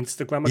fake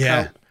Instagram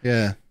account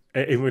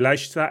in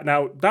relation to that.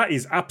 Now, that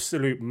is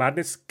absolute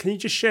madness. Can you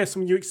just share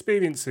some of your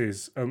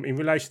experiences in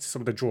relation to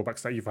some of the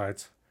drawbacks that you've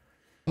had?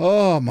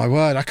 Oh my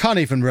word! I can't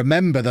even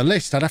remember the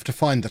list. I'd have to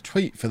find the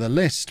tweet for the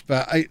list,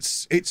 but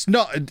it's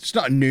not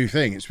a new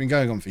thing. It's been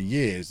going on for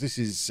years. This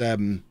is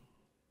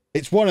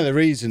it's one of the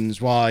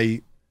reasons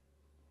why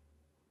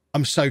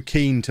I'm so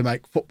keen to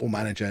make Football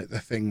Manager the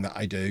thing that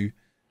I do,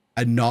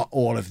 and not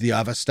all of the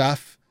other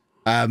stuff.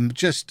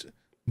 Just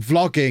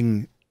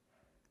vlogging,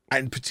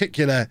 in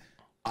particular,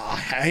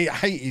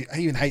 I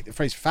even hate the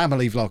phrase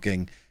family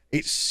vlogging.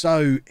 It's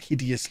so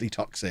hideously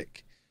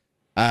toxic.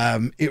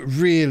 It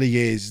really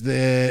is.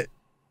 The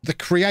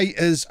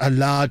creators are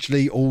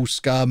largely all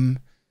scum.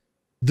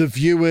 The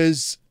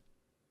viewers,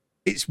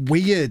 it's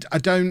weird. I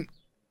don't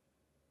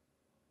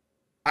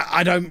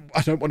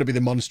want to be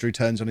the monster who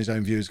turns on his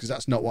own viewers, because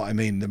that's not what I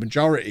mean.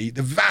 The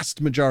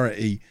vast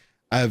majority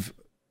of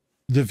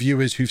the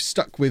viewers who've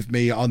stuck with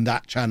me on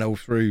that channel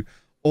through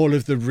all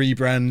of the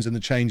rebrands and the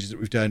changes that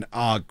we've done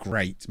are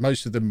great.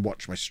 Most of them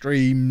watch my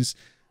streams.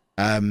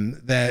 They're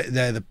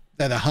the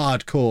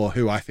hardcore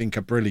who I think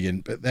are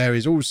brilliant, but there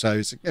is also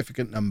a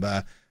significant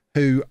number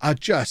who are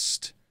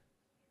just,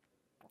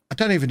 I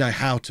don't even know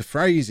how to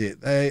phrase it.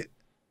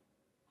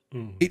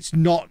 It's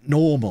not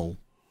normal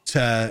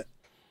to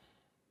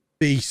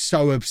be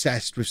so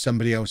obsessed with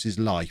somebody else's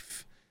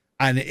life.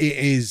 And it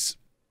is,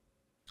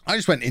 I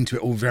just went into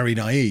it all very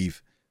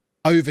naive,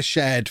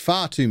 overshared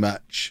far too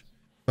much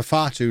for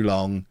far too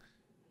long.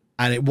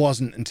 And it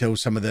wasn't until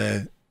some of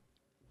the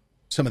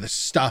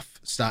stuff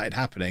started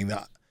happening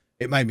that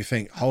it made me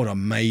think, hold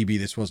on, maybe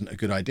this wasn't a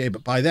good idea.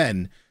 But by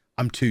then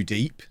I'm too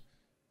deep,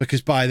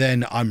 because by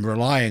then I'm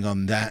relying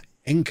on that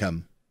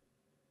income.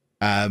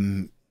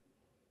 And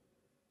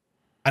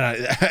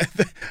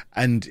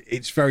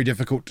it's very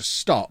difficult to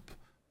stop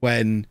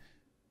when,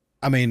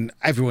 I mean,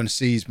 everyone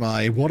sees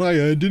my what I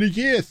earned in a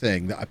year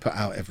thing that I put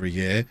out every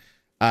year.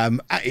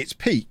 At its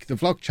peak, the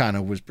vlog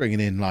channel was bringing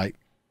in like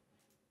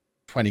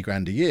 20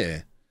 grand a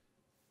year.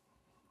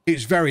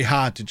 It's very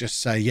hard to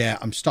just say, yeah,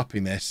 I'm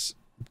stopping this.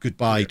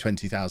 Goodbye,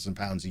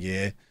 £20,000 a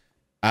year.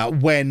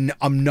 When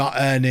I'm not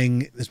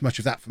earning as much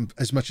as that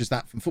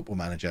from Football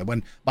Manager,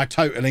 when my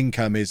total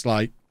income is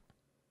like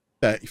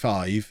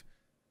 35,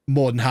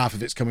 more than half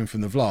of it's coming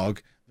from the vlog.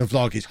 The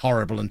vlog is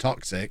horrible and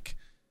toxic,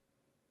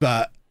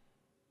 but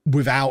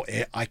without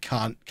it, I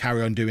can't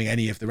carry on doing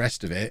any of the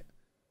rest of it.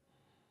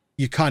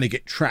 You kind of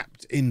get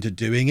trapped into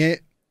doing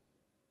it.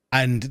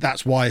 And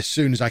that's why as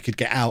soon as I could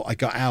get out, I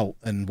got out,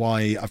 and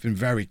why I've been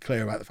very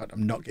clear about the fact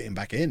I'm not getting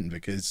back in,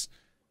 because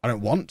I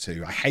don't want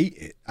to. I hate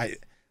it.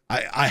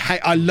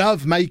 I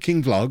love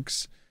making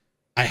vlogs.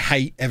 I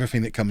hate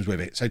everything that comes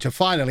with it. So to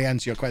finally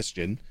answer your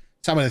question,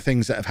 some of the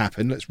things that have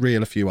happened, let's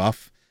reel a few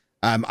off.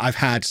 I've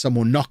had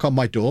someone knock on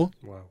my door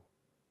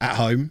at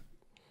home.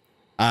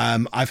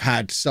 I've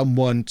had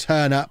someone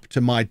turn up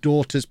to my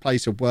daughter's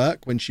place of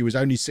work when she was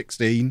only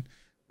 16,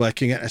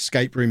 working at an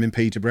escape room in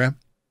Peterborough.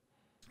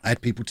 I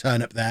had people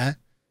turn up there.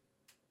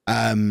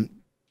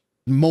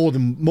 More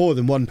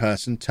than one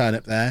person turn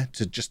up there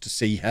to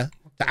see her,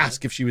 to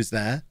ask if she was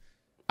there.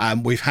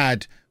 We've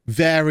had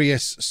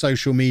various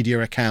social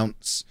media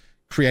accounts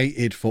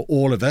created for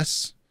all of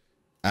us,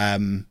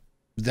 that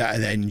are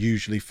then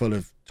usually full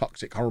of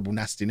toxic, horrible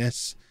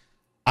nastiness.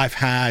 I've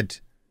had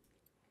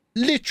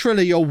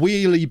literally a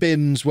wheelie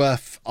bin's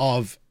worth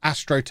of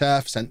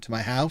AstroTurf sent to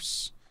my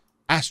house.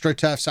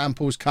 AstroTurf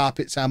samples,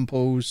 carpet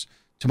samples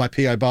to my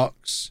PO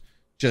box.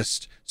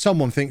 Just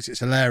someone thinks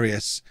it's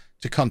hilarious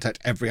to contact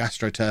every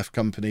AstroTurf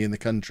company in the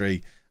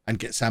country and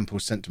get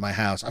samples sent to my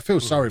house. I feel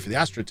sorry for the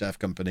AstroTurf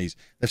companies.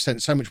 They've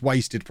sent so much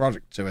wasted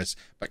product to us.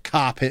 But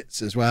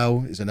carpets as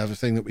well is another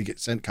thing that we get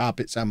sent,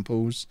 carpet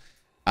samples.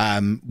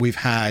 We've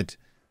had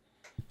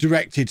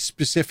directed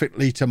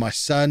specifically to my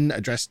son,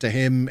 addressed to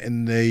him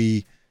in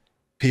the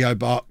PO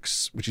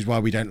box, which is why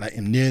we don't let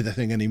him near the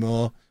thing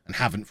anymore, and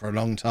haven't for a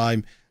long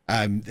time.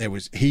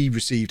 He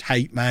received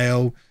hate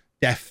mail,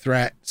 death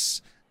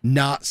threats,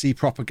 Nazi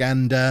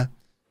propaganda.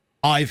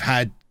 I've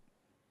had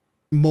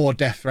more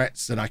death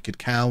threats than I could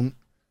count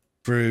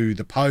through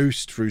the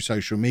post, through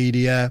social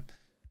media,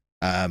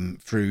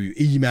 through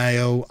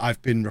email.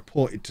 I've been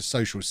reported to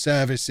social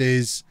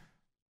services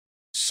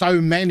so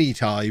many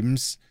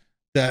times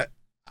that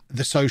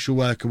the social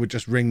worker would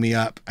just ring me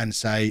up and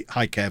say,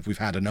 hi Kev, we've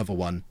had another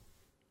one.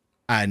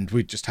 And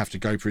we'd just have to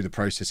go through the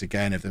process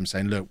again of them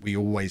saying, look, we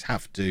always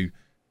have to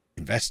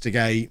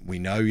investigate. We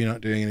know you're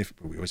not doing anything,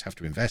 but we always have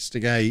to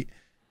investigate.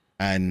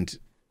 And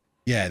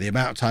yeah, the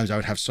amount of times I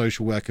would have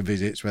social worker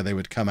visits where they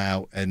would come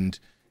out and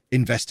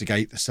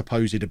investigate the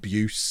supposed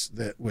abuse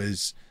that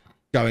was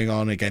going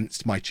on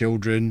against my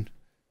children,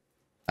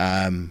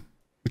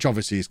 which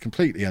obviously is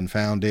completely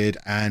unfounded.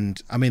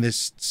 And I mean,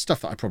 there's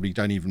stuff that I probably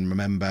don't even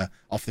remember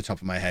off the top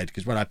of my head,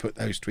 because when I put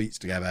those tweets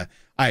together,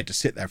 I had to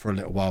sit there for a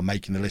little while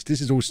making the list.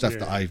 This is all stuff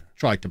that I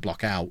tried to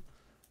block out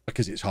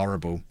because it's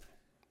horrible.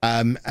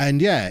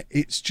 And yeah,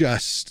 it's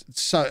just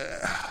so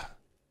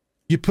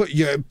you put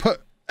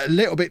a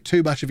little bit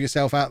too much of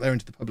yourself out there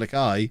into the public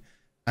eye,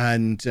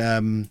 and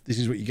this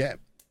is what you get.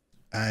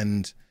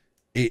 And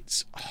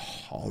it's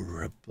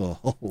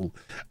horrible.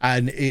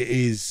 And it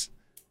is,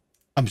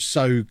 I'm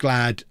so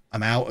glad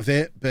I'm out of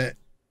it. But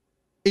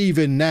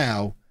even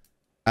now,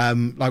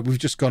 like we've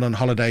just gone on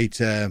holiday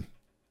to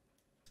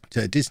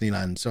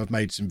Disneyland, so I've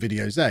made some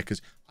videos there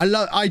because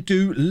I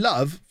do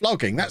love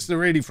vlogging. That's the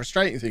really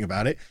frustrating thing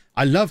about it.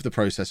 I love the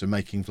process of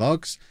making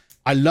vlogs.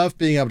 I love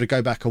being able to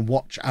go back and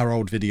watch our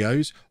old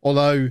videos,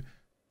 although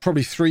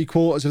probably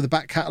 3/4 of the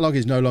back catalogue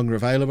is no longer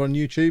available on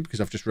YouTube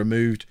because I've just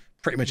removed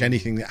pretty much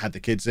anything that had the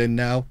kids in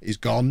now is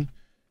gone.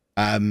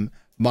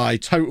 My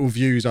total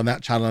views on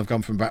that channel have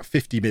gone from about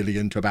 50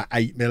 million to about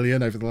 8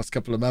 million over the last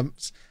couple of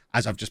months,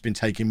 as I've just been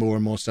taking more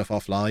and more stuff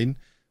offline.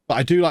 But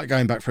I do like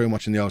going back through and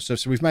watching the old stuff.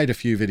 So we've made a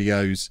few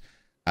videos.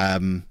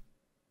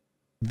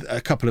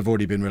 A couple have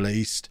already been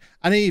released.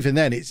 And even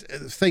then, it's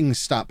things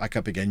start back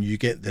up again. You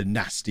get the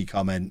nasty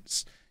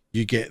comments.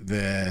 You get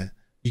the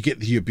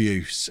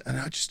abuse. And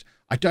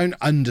I don't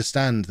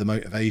understand the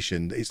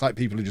motivation. It's like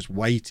people are just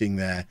waiting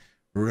there,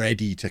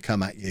 ready to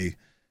come at you.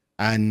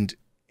 And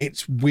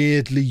it's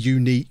weirdly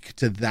unique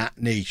to that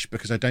niche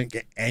because I don't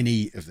get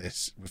any of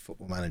this with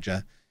Football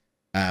Manager.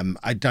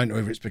 I don't know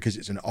if it's because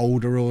it's an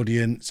older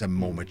audience, a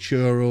more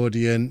mature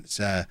audience.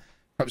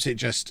 Perhaps it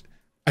just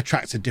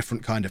attracts a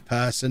different kind of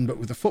person. But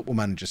with the Football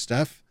Manager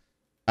stuff,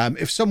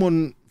 if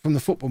someone from the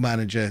Football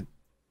Manager,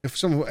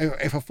 if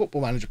a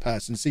Football Manager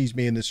person sees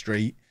me in the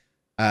street,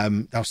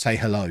 they'll say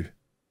hello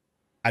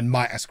and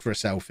might ask for a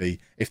selfie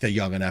if they're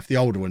young enough. The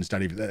older ones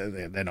don't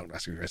even, they're not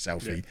asking for a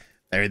selfie. Yeah.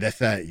 They're in their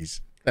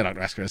 30s. They're not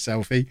going to ask for a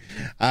selfie.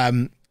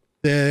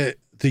 The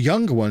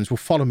younger ones will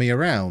follow me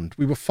around.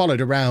 We were followed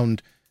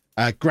around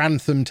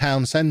Grantham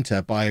Town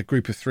Centre by a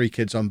group of 3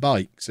 kids on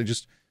bikes. So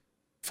just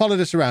followed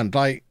us around,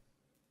 like,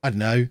 I don't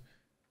know,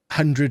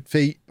 100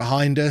 feet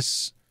behind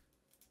us.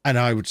 And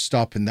I would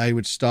stop and they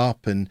would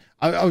stop. And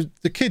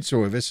the kids were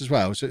with us as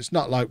well. So it's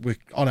not like we're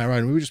on our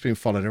own. We were just being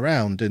followed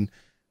around. And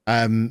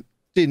I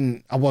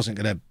wasn't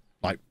going to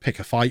like pick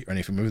a fight or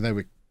anything. They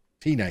were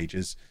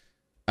teenagers.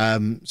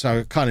 So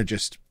I kind of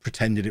just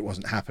pretended it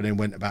wasn't happening,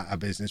 went about our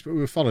business. But we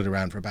were followed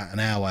around for about an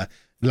hour.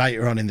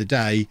 Later on in the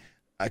day,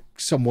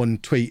 someone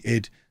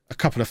tweeted a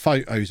couple of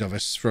photos of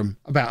us from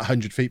about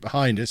 100 feet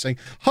behind us saying,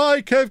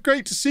 "Hi, Kev,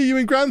 great to see you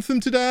in Grantham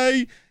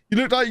today. You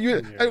look like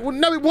you..." Yeah. Well,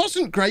 no, it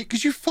wasn't great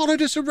because you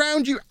followed us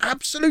around, you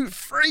absolute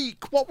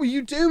freak. What were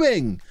you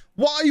doing?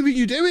 Why were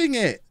you doing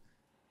it?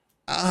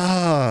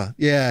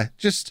 Yeah,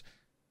 just,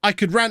 I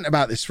could rant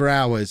about this for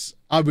hours.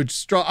 I would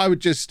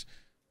just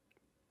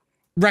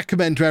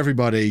recommend to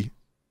everybody,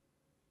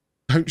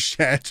 don't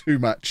share too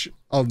much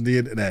on the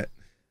internet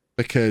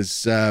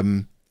because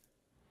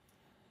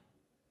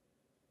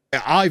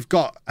I've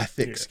got a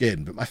thick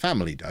skin, but my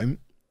family don't.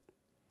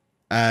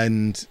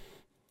 And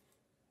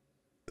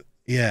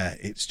yeah,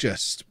 it's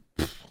just,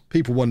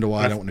 people wonder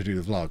why I don't want to do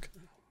the vlog.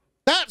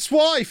 That's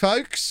why,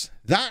 folks.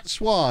 That's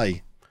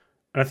why.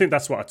 And I think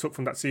that's what I took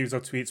from that series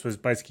of tweets was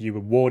basically you were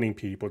warning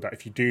people that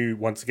if you do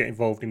want to get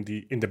involved in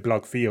the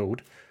blog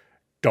field,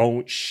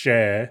 don't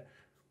share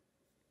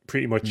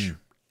pretty much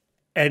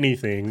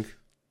anything.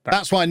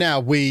 That's why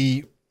now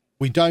people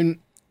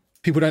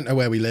don't know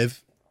where we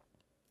live.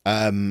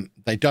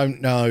 They don't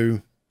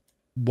know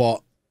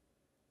what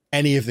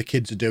any of the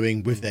kids are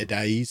doing with their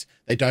days.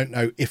 They don't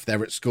know if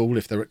they're at school,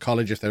 if they're at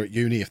college, if they're at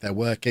uni, if they're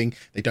working.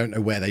 They don't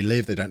know where they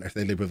live. They don't know if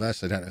they live with us.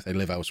 They don't know if they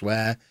live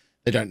elsewhere.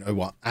 They don't know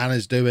what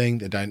Anna's doing.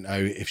 They don't know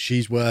if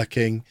she's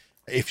working.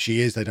 If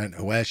she is, they don't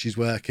know where she's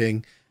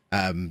working.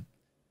 And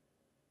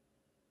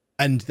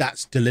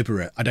that's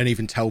deliberate. I don't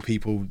even tell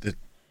people the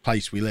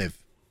place we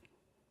live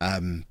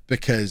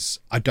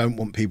because I don't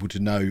want people to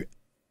know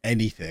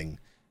anything.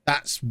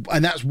 That's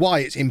why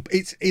it's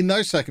in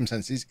those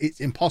circumstances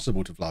it's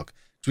impossible to vlog.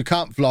 So we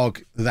can't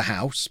vlog the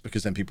house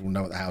because then people will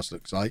know what the house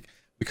looks like.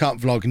 We can't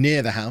vlog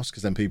near the house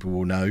because then people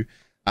will know.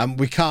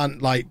 We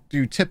can't like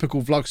do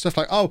typical vlog stuff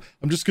like, oh,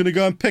 I'm just going to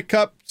go and pick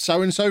up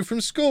so and so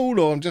from school,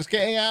 or I'm just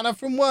getting Anna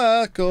from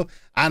work, or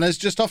Anna's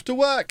just off to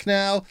work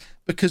now,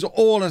 because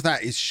all of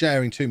that is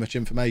sharing too much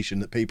information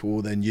that people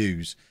will then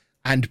use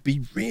and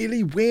be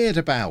really weird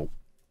about.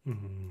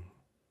 Mm-hmm.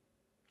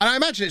 And I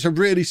imagine it's a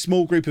really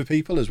small group of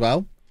people as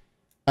well.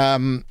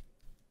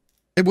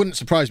 It wouldn't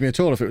surprise me at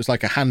all if it was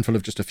like a handful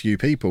of just a few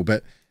people,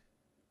 but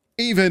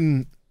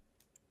even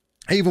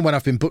when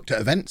I've been booked at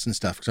events and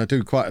stuff, because I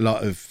do quite a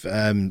lot of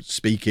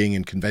speaking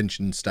and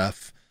convention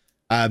stuff,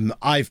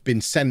 I've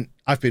been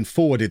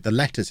forwarded the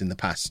letters in the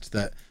past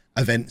that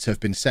events have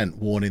been sent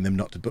warning them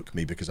not to book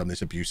me because I'm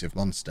this abusive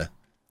monster.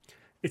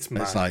 It's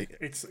mad. It's like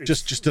it's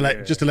just to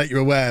let you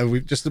aware,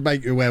 just to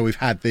make you aware, we've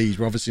had these.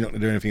 We're obviously not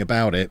going to do anything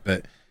about it,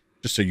 but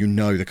just so you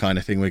know the kind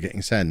of thing we're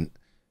getting sent.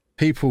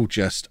 People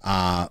just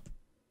are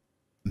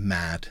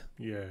mad.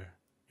 Yeah.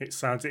 It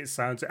sounds,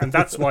 and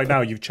that's why now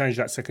you've changed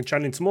that second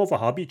channel into more of a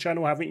hobby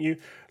channel, haven't you?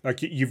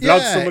 Like you've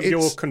loved some of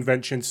your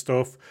convention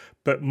stuff,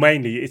 but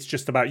mainly it's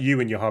just about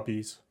you and your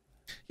hobbies.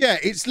 Yeah,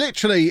 it's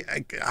literally,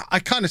 I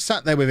kind of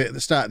sat there with it at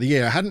the start of the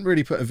year. I hadn't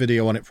really put a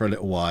video on it for a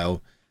little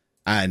while,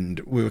 and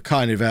we were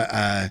kind of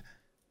at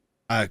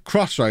a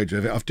crossroads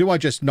with it of, do I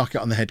just knock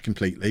it on the head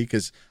completely?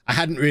 Because I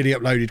hadn't really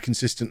uploaded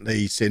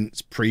consistently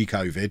since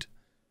pre-COVID.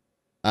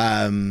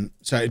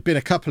 So it'd been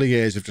a couple of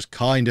years of just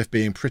kind of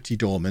being pretty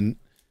dormant.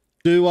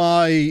 Do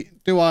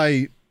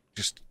I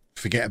just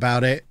forget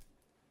about it?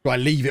 Do I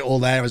leave it all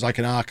there as like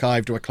an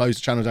archive? Do I close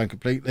the channel down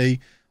completely?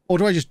 Or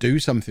do I just do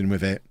something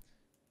with it?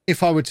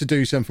 If I were to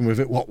do something with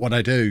it, what would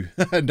I do?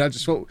 And I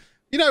just thought,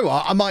 you know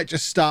what? I might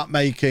just start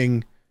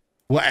making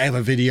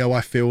whatever video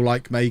I feel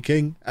like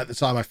making at the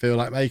time I feel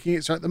like making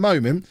it. So at the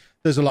moment,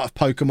 there's a lot of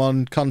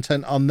Pokemon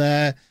content on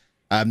there.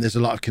 There's a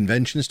lot of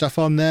convention stuff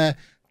on there.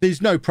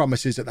 There's no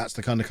promises that that's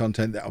the kind of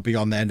content that'll be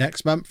on there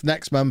next month.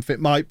 Next month, it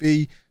might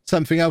be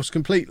something else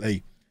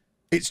completely.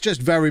 It's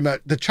just very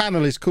much, the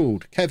channel is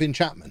called Kevin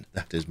Chapman.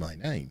 That is my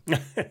name.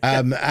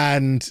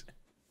 And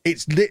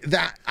it's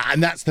that,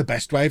 and that's the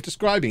best way of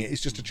describing it.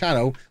 It's just a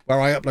channel where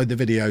I upload the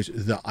videos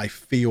that I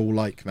feel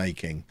like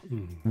making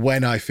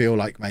when I feel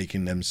like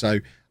making them. So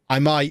I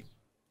might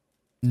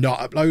not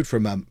upload for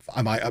a month.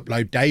 I might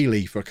upload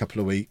daily for a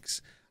couple of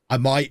weeks. I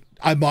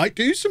might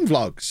do some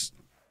vlogs.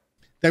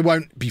 They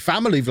won't be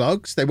family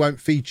vlogs. They won't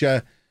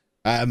feature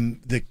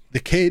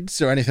the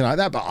kids or anything like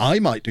that, but I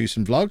might do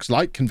some vlogs,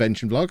 like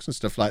convention vlogs and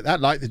stuff like that,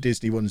 like the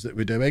Disney ones that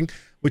we're doing,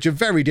 which are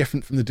very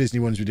different from the Disney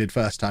ones we did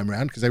first time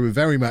around, because they were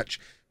very much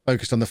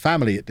focused on the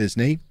family at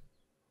Disney.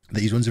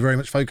 These ones are very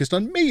much focused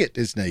on me at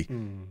Disney.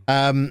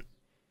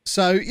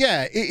 So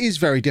yeah, it is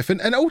very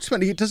different, and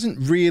ultimately it doesn't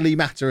really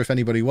matter if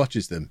anybody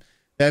watches them.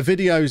 They're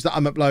videos that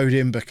I'm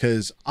uploading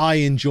because I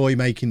enjoy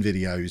making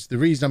videos. The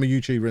reason I'm a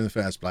YouTuber in the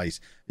first place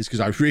is because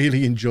I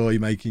really enjoy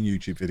making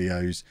YouTube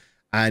videos.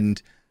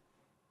 And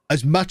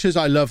as much as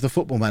I love the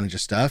Football Manager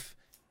stuff,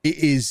 it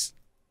is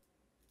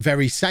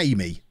very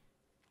samey.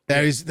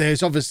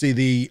 There's obviously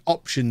the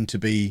option to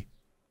be,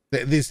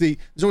 there's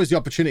always the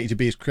opportunity to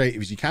be as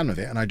creative as you can with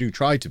it, and I do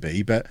try to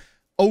be, but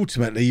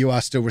ultimately you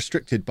are still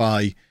restricted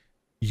by,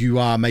 you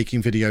are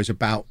making videos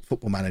about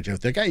Football Manager,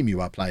 the game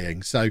you are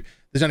playing. So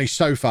there's only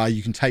so far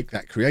you can take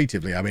that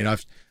creatively. I mean,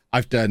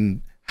 I've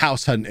done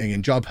house hunting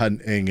and job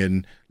hunting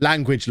and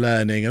language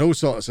learning and all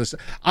sorts of stuff.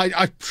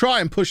 I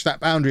try and push that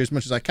boundary as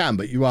much as I can,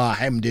 but you are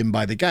hemmed in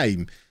by the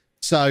game.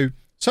 So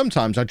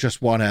sometimes I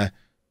just want to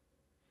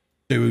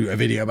do a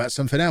video about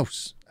something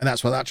else. And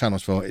that's what that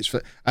channel's for. It's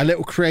for a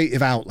little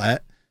creative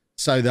outlet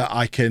so that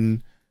I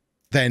can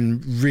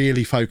then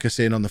really focus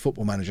in on the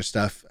Football Manager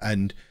stuff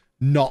and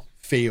not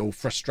feel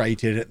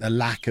frustrated at the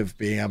lack of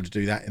being able to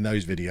do that in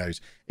those videos.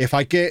 If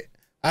I get,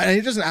 and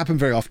it doesn't happen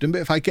very often,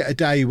 but if I get a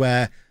day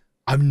where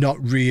I'm not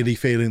really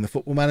feeling the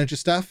Football Manager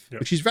stuff,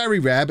 which is very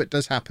rare, but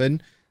does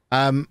happen,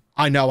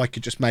 I know I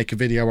could just make a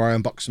video where I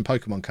unbox some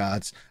Pokemon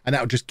cards, and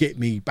that'll just get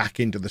me back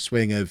into the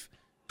swing of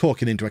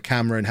talking into a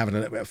camera and having a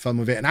little bit of fun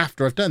with it. And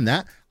after I've done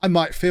that, I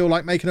might feel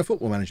like making a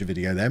Football Manager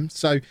video then.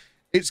 So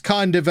it's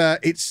kind of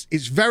it's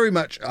very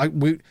much,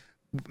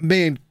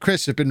 me and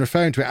Chris have been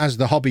referring to it as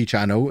the hobby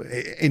channel,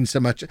 in so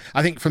much,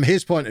 I think from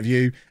his point of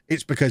view,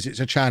 it's because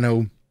it's a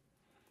channel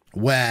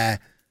where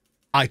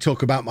I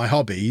talk about my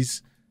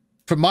hobbies.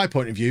 From my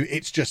point of view,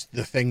 it's just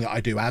the thing that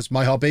I do as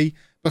my hobby.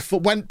 But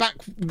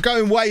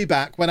going way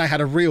back when I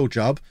had a real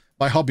job,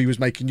 my hobby was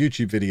making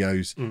YouTube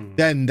videos.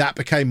 Then that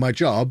became my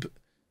job.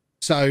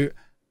 So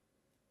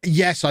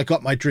yes, I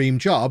got my dream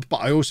job,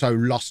 but I also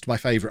lost my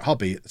favorite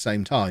hobby at the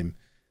same time.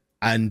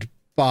 And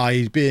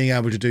by being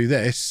able to do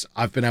this,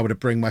 I've been able to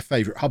bring my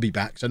favorite hobby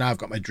back. So now I've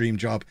got my dream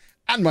job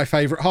and my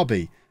favorite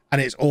hobby, and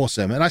it's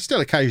awesome. And I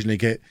still occasionally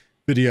get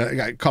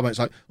comments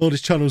like, "Oh,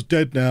 this channel's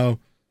dead now."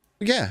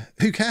 Yeah,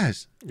 who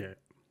cares? Yeah,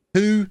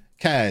 who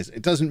cares?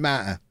 It doesn't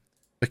matter,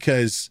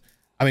 because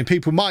I mean,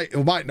 people might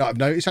or might not have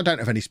noticed, I don't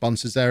have any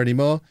sponsors there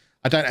anymore.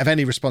 I don't have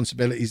any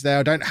responsibilities there.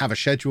 I don't have a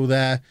schedule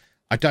there.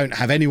 I don't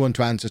have anyone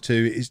to answer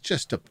to. It's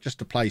just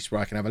a place where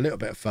I can have a little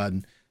bit of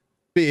fun,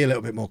 be a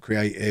little bit more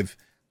creative.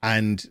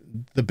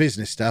 And the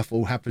business stuff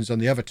all happens on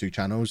the other two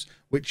channels,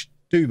 which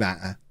do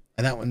matter.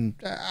 And that one,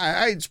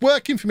 it's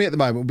working for me at the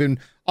moment. We've been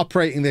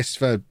operating this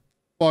for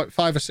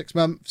 5 or 6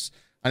 months,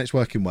 and it's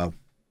working well.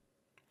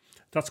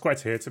 That's quite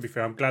to hear, to be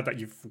fair. I'm glad that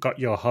you've got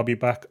your hobby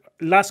back.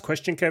 Last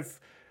question, Kev.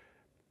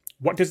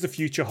 What does the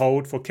future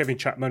hold for Kevin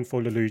Chapman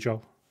for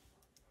Lollujo?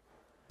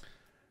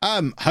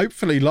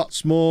 Hopefully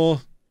lots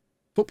more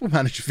Football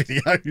Manager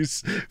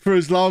videos for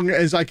as long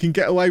as I can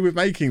get away with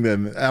making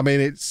them. I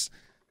mean,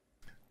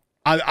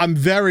 I'm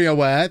very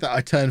aware that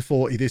I turned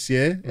 40 this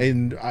year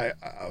in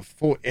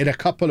a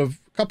couple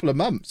of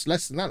months,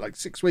 less than that, like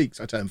 6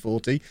 weeks. I turned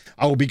 40.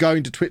 I will be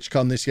going to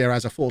TwitchCon this year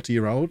as a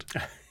 40-year-old.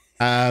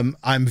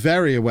 I'm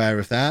very aware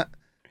of that.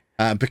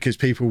 because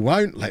people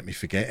won't let me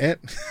forget it.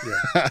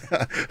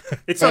 Yeah.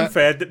 It's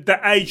unfair. The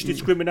age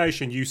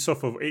discrimination you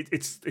suffer,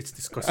 it's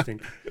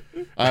disgusting.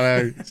 I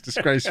know, it's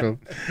disgraceful.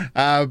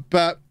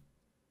 But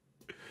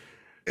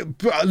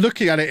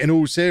looking at it in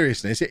all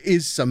seriousness, it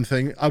is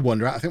something I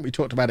wonder. I think we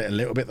talked about it a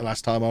little bit the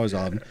last time I was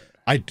on.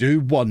 I do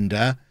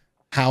wonder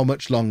how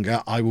much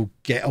longer I will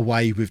get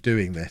away with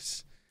doing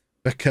this,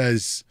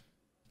 because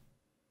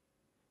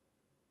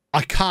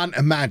I can't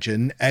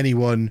imagine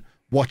anyone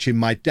watching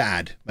my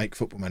dad make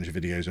Football Manager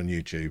videos on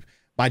YouTube.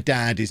 My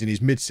dad is in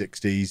his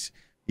mid-60s.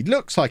 He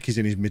looks like he's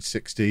in his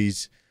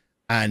mid-60s.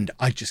 And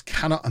I just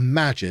cannot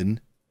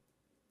imagine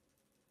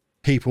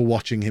people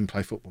watching him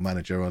play Football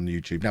Manager on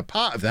YouTube. Now,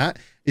 part of that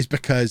is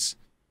because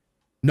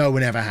no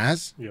one ever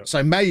has. Yeah.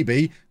 So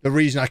maybe the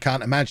reason I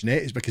can't imagine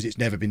it is because it's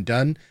never been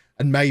done.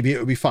 And maybe it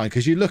would be fine.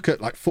 Because you look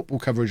at like football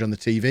coverage on the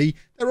TV,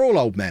 they're all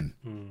old men.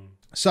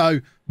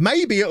 So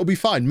maybe it'll be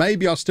fine.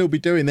 Maybe I'll still be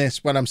doing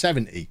this when I'm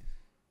 70.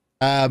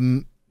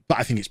 But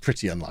I think it's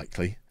pretty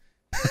unlikely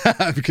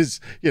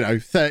because,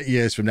 30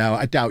 years from now,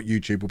 I doubt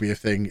YouTube will be a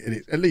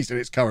thing, at least in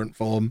its current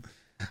form.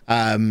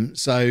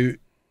 So,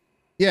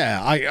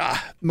 yeah,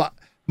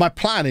 my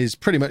plan is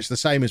pretty much the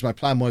same as my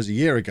plan was a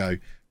year ago.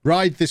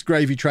 Ride this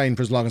gravy train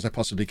for as long as I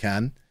possibly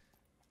can.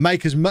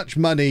 Make as much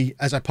money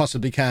as I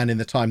possibly can in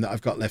the time that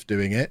I've got left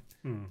doing it.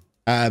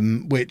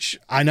 Which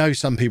I know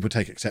some people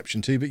take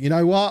exception to, but you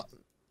know what?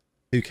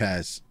 Who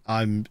cares?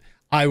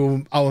 I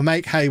will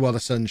make hay while the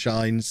sun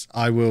shines.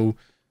 I will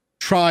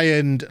try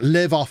and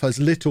live off as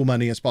little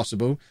money as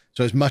possible.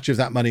 So as much of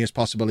that money as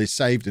possible is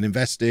saved and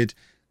invested.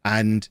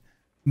 And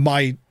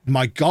my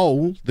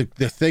goal,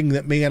 the thing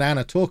that me and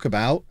Anna talk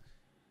about,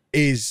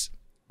 is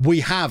we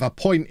have a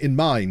point in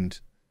mind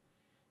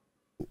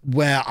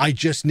where I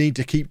just need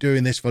to keep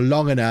doing this for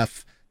long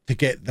enough to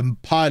get the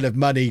pile of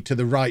money to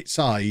the right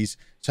size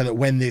so that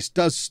when this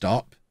does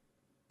stop,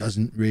 it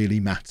doesn't really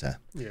matter.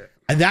 Yeah.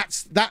 And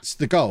that's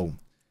the goal.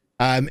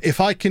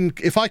 If I can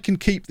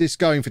keep this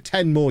going for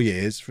 10 more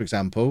years, for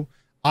example,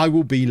 I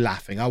will be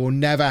laughing. I will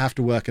never have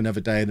to work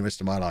another day in the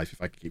rest of my life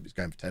if I can keep this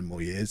going for 10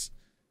 more years.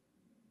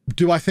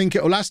 Do I think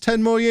it will last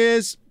 10 more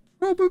years?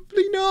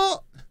 Probably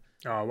not.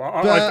 Oh,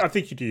 well, I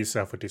think you do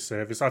yourself a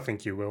disservice. I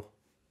think you will.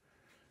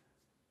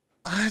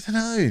 I don't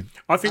know.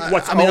 I think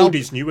what's old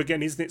is new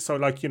again, isn't it? So,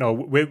 like,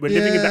 we're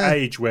living in the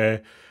age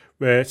where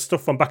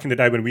stuff from back in the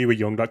day when we were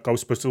young, like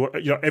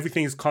Ghostbusters,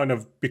 everything's kind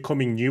of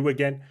becoming new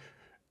again.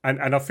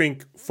 And I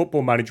think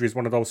Football Manager is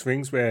one of those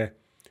things where,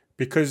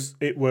 because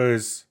it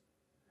was,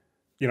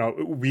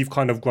 we've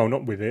kind of grown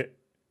up with it,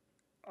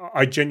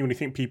 I genuinely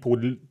think people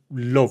would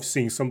love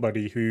seeing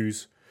somebody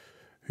who's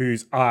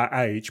our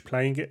age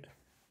playing it.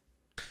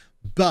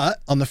 But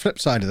on the flip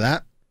side of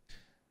that,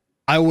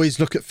 I always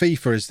look at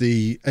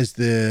FIFA as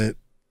the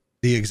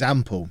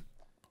example.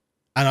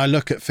 And I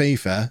look at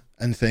FIFA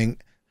and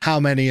think, how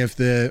many of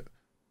the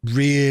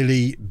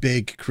really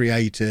big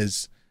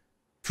creators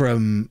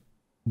from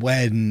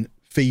when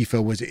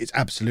FIFA was at its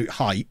absolute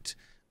height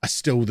are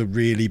still the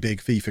really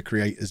big FIFA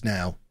creators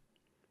now?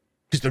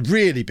 Because the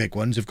really big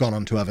ones have gone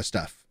on to other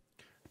stuff.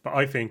 But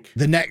I think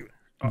the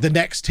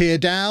next tier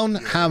down,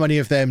 how many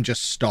of them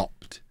just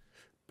stopped?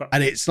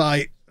 And it's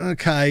like,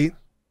 okay,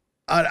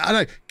 I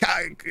don't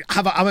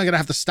am I going to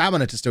have the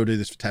stamina to still do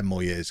this for 10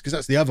 more years? Because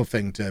that's the other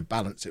thing to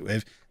balance it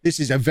with. This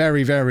is a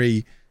very,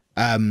 very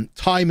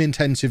time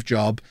intensive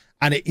job,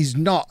 and it is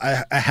not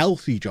a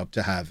healthy job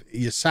to have.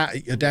 You're sat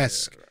at your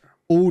desk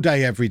all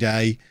day, every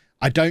day.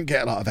 I don't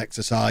get a lot of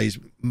exercise.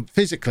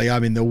 Physically,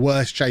 I'm in the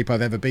worst shape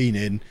I've ever been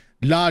in,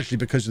 largely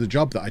because of the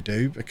job that I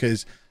do,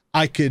 because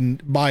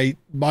my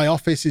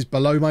office is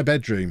below my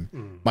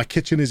bedroom. My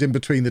kitchen is in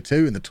between the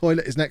two, and the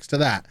toilet is next to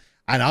that.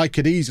 And I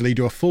could easily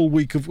do a full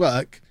week of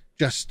work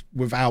just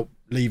without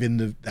leaving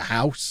the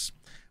house,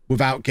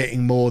 without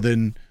getting more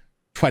than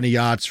 20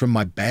 yards from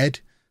my bed.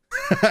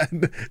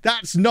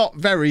 That's not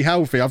very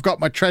healthy. I've got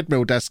my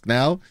treadmill desk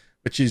now,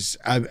 which is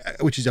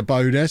a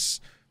bonus.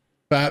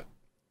 But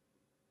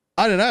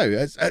I don't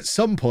know. At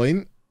some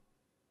point,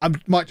 I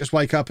might just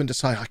wake up and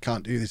decide I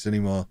can't do this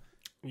anymore.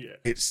 Yeah,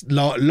 it's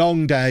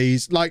long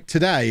days. Like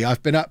today,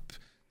 I've been up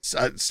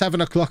at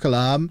 7 o'clock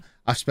alarm.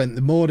 I've spent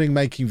the morning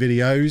making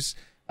videos.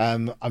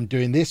 I'm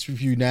doing this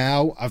review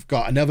now. I've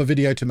got another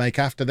video to make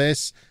after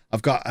this.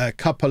 I've got a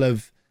couple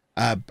of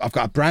I've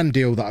got a brand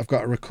deal that I've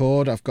got to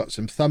record. I've got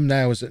some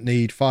thumbnails that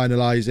need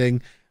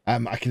finalizing.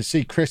 I can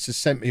see Chris has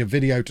sent me a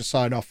video to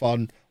sign off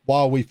on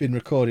while we've been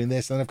recording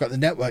this. And I've got the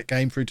network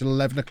game through till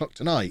 11 o'clock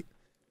tonight.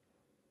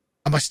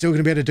 Am I still going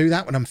to be able to do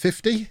that when I'm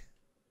 50?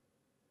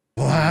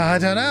 Well, I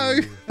don't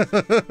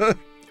know.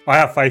 I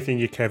have faith in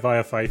you, Kev. I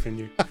have faith in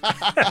you.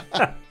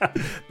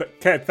 But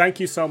Kev, thank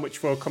you so much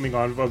for coming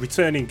on. A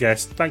returning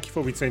guest. Thank you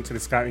for returning to the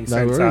Scouting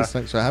Centre. No worries.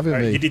 Thanks for having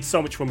me. You did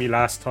so much for me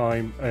last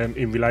time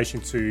in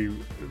relation to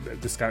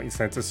the Scouting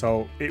Centre.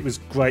 So it was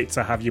great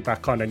to have you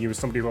back on. And you were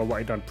somebody who I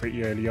wanted on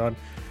pretty early on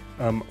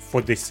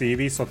for this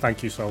series. So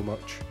thank you so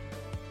much.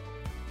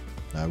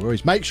 No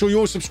worries. Make sure you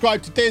all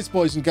subscribe to Diz,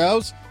 boys and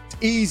girls. It's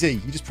easy.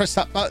 You just press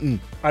that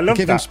button. I love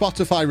Give that. Him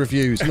Spotify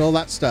reviews and all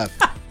that stuff.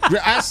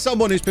 As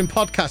someone who's been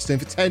podcasting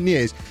for 10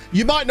 years,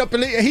 you might not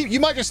believe, you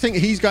might just think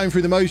he's going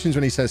through the motions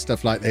when he says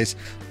stuff like this.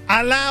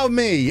 Allow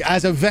me,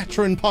 as a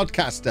veteran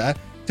podcaster,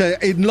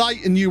 to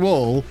enlighten you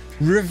all.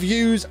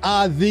 Reviews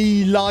are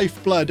the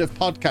lifeblood of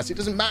podcasts. It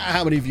doesn't matter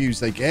how many views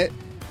they get.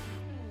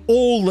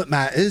 All that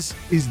matters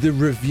is the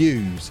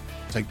reviews.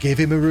 So give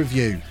him a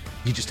review.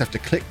 You just have to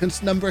click the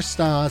number of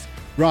stars.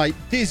 Right,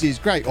 this is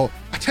great. Or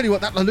I tell you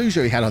what, that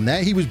Lollujo he had on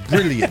there, he was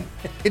brilliant.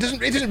 It doesn't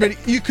really.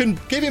 You can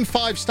give him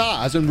 5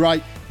 stars and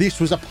write, this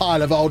was a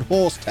pile of old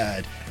horse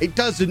turd. It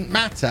doesn't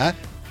matter.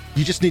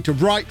 You just need to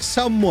write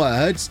some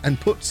words and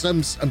put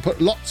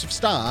lots of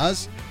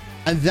stars,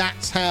 and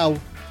that's how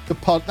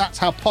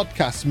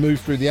podcasts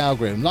move through the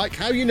algorithm. Like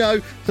how you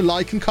know to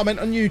like and comment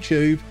on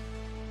YouTube,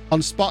 on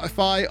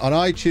Spotify, on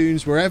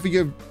iTunes, wherever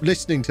you're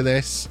listening to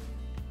this.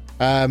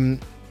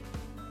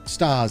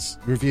 Stars,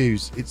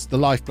 reviews, it's the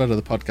lifeblood of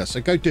the podcast.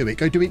 So go do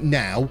it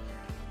now.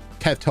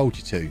 Kev told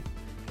you to.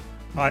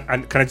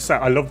 And can I just say,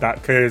 I love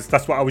that, because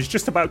that's what I was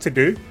just about to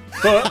do.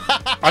 But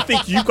I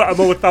think you've got a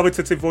more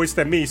authoritative voice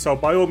than me, so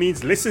by all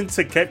means, listen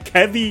to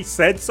Kevy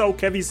said so.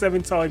 Kevy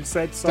 7 times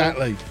said so.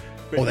 Exactly.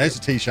 Oh, there's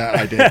a t-shirt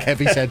idea.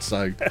 Kevy said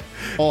so.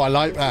 Oh, I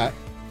like that.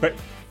 But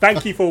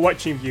thank you for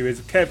watching,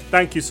 viewers. Kev,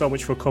 thank you so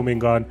much for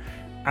coming on.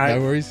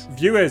 And no worries.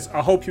 Viewers, I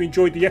hope you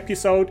enjoyed the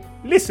episode.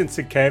 Listen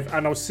to Kev,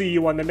 and I'll see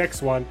you on the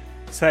next one.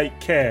 Take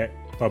care.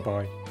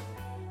 Bye-bye.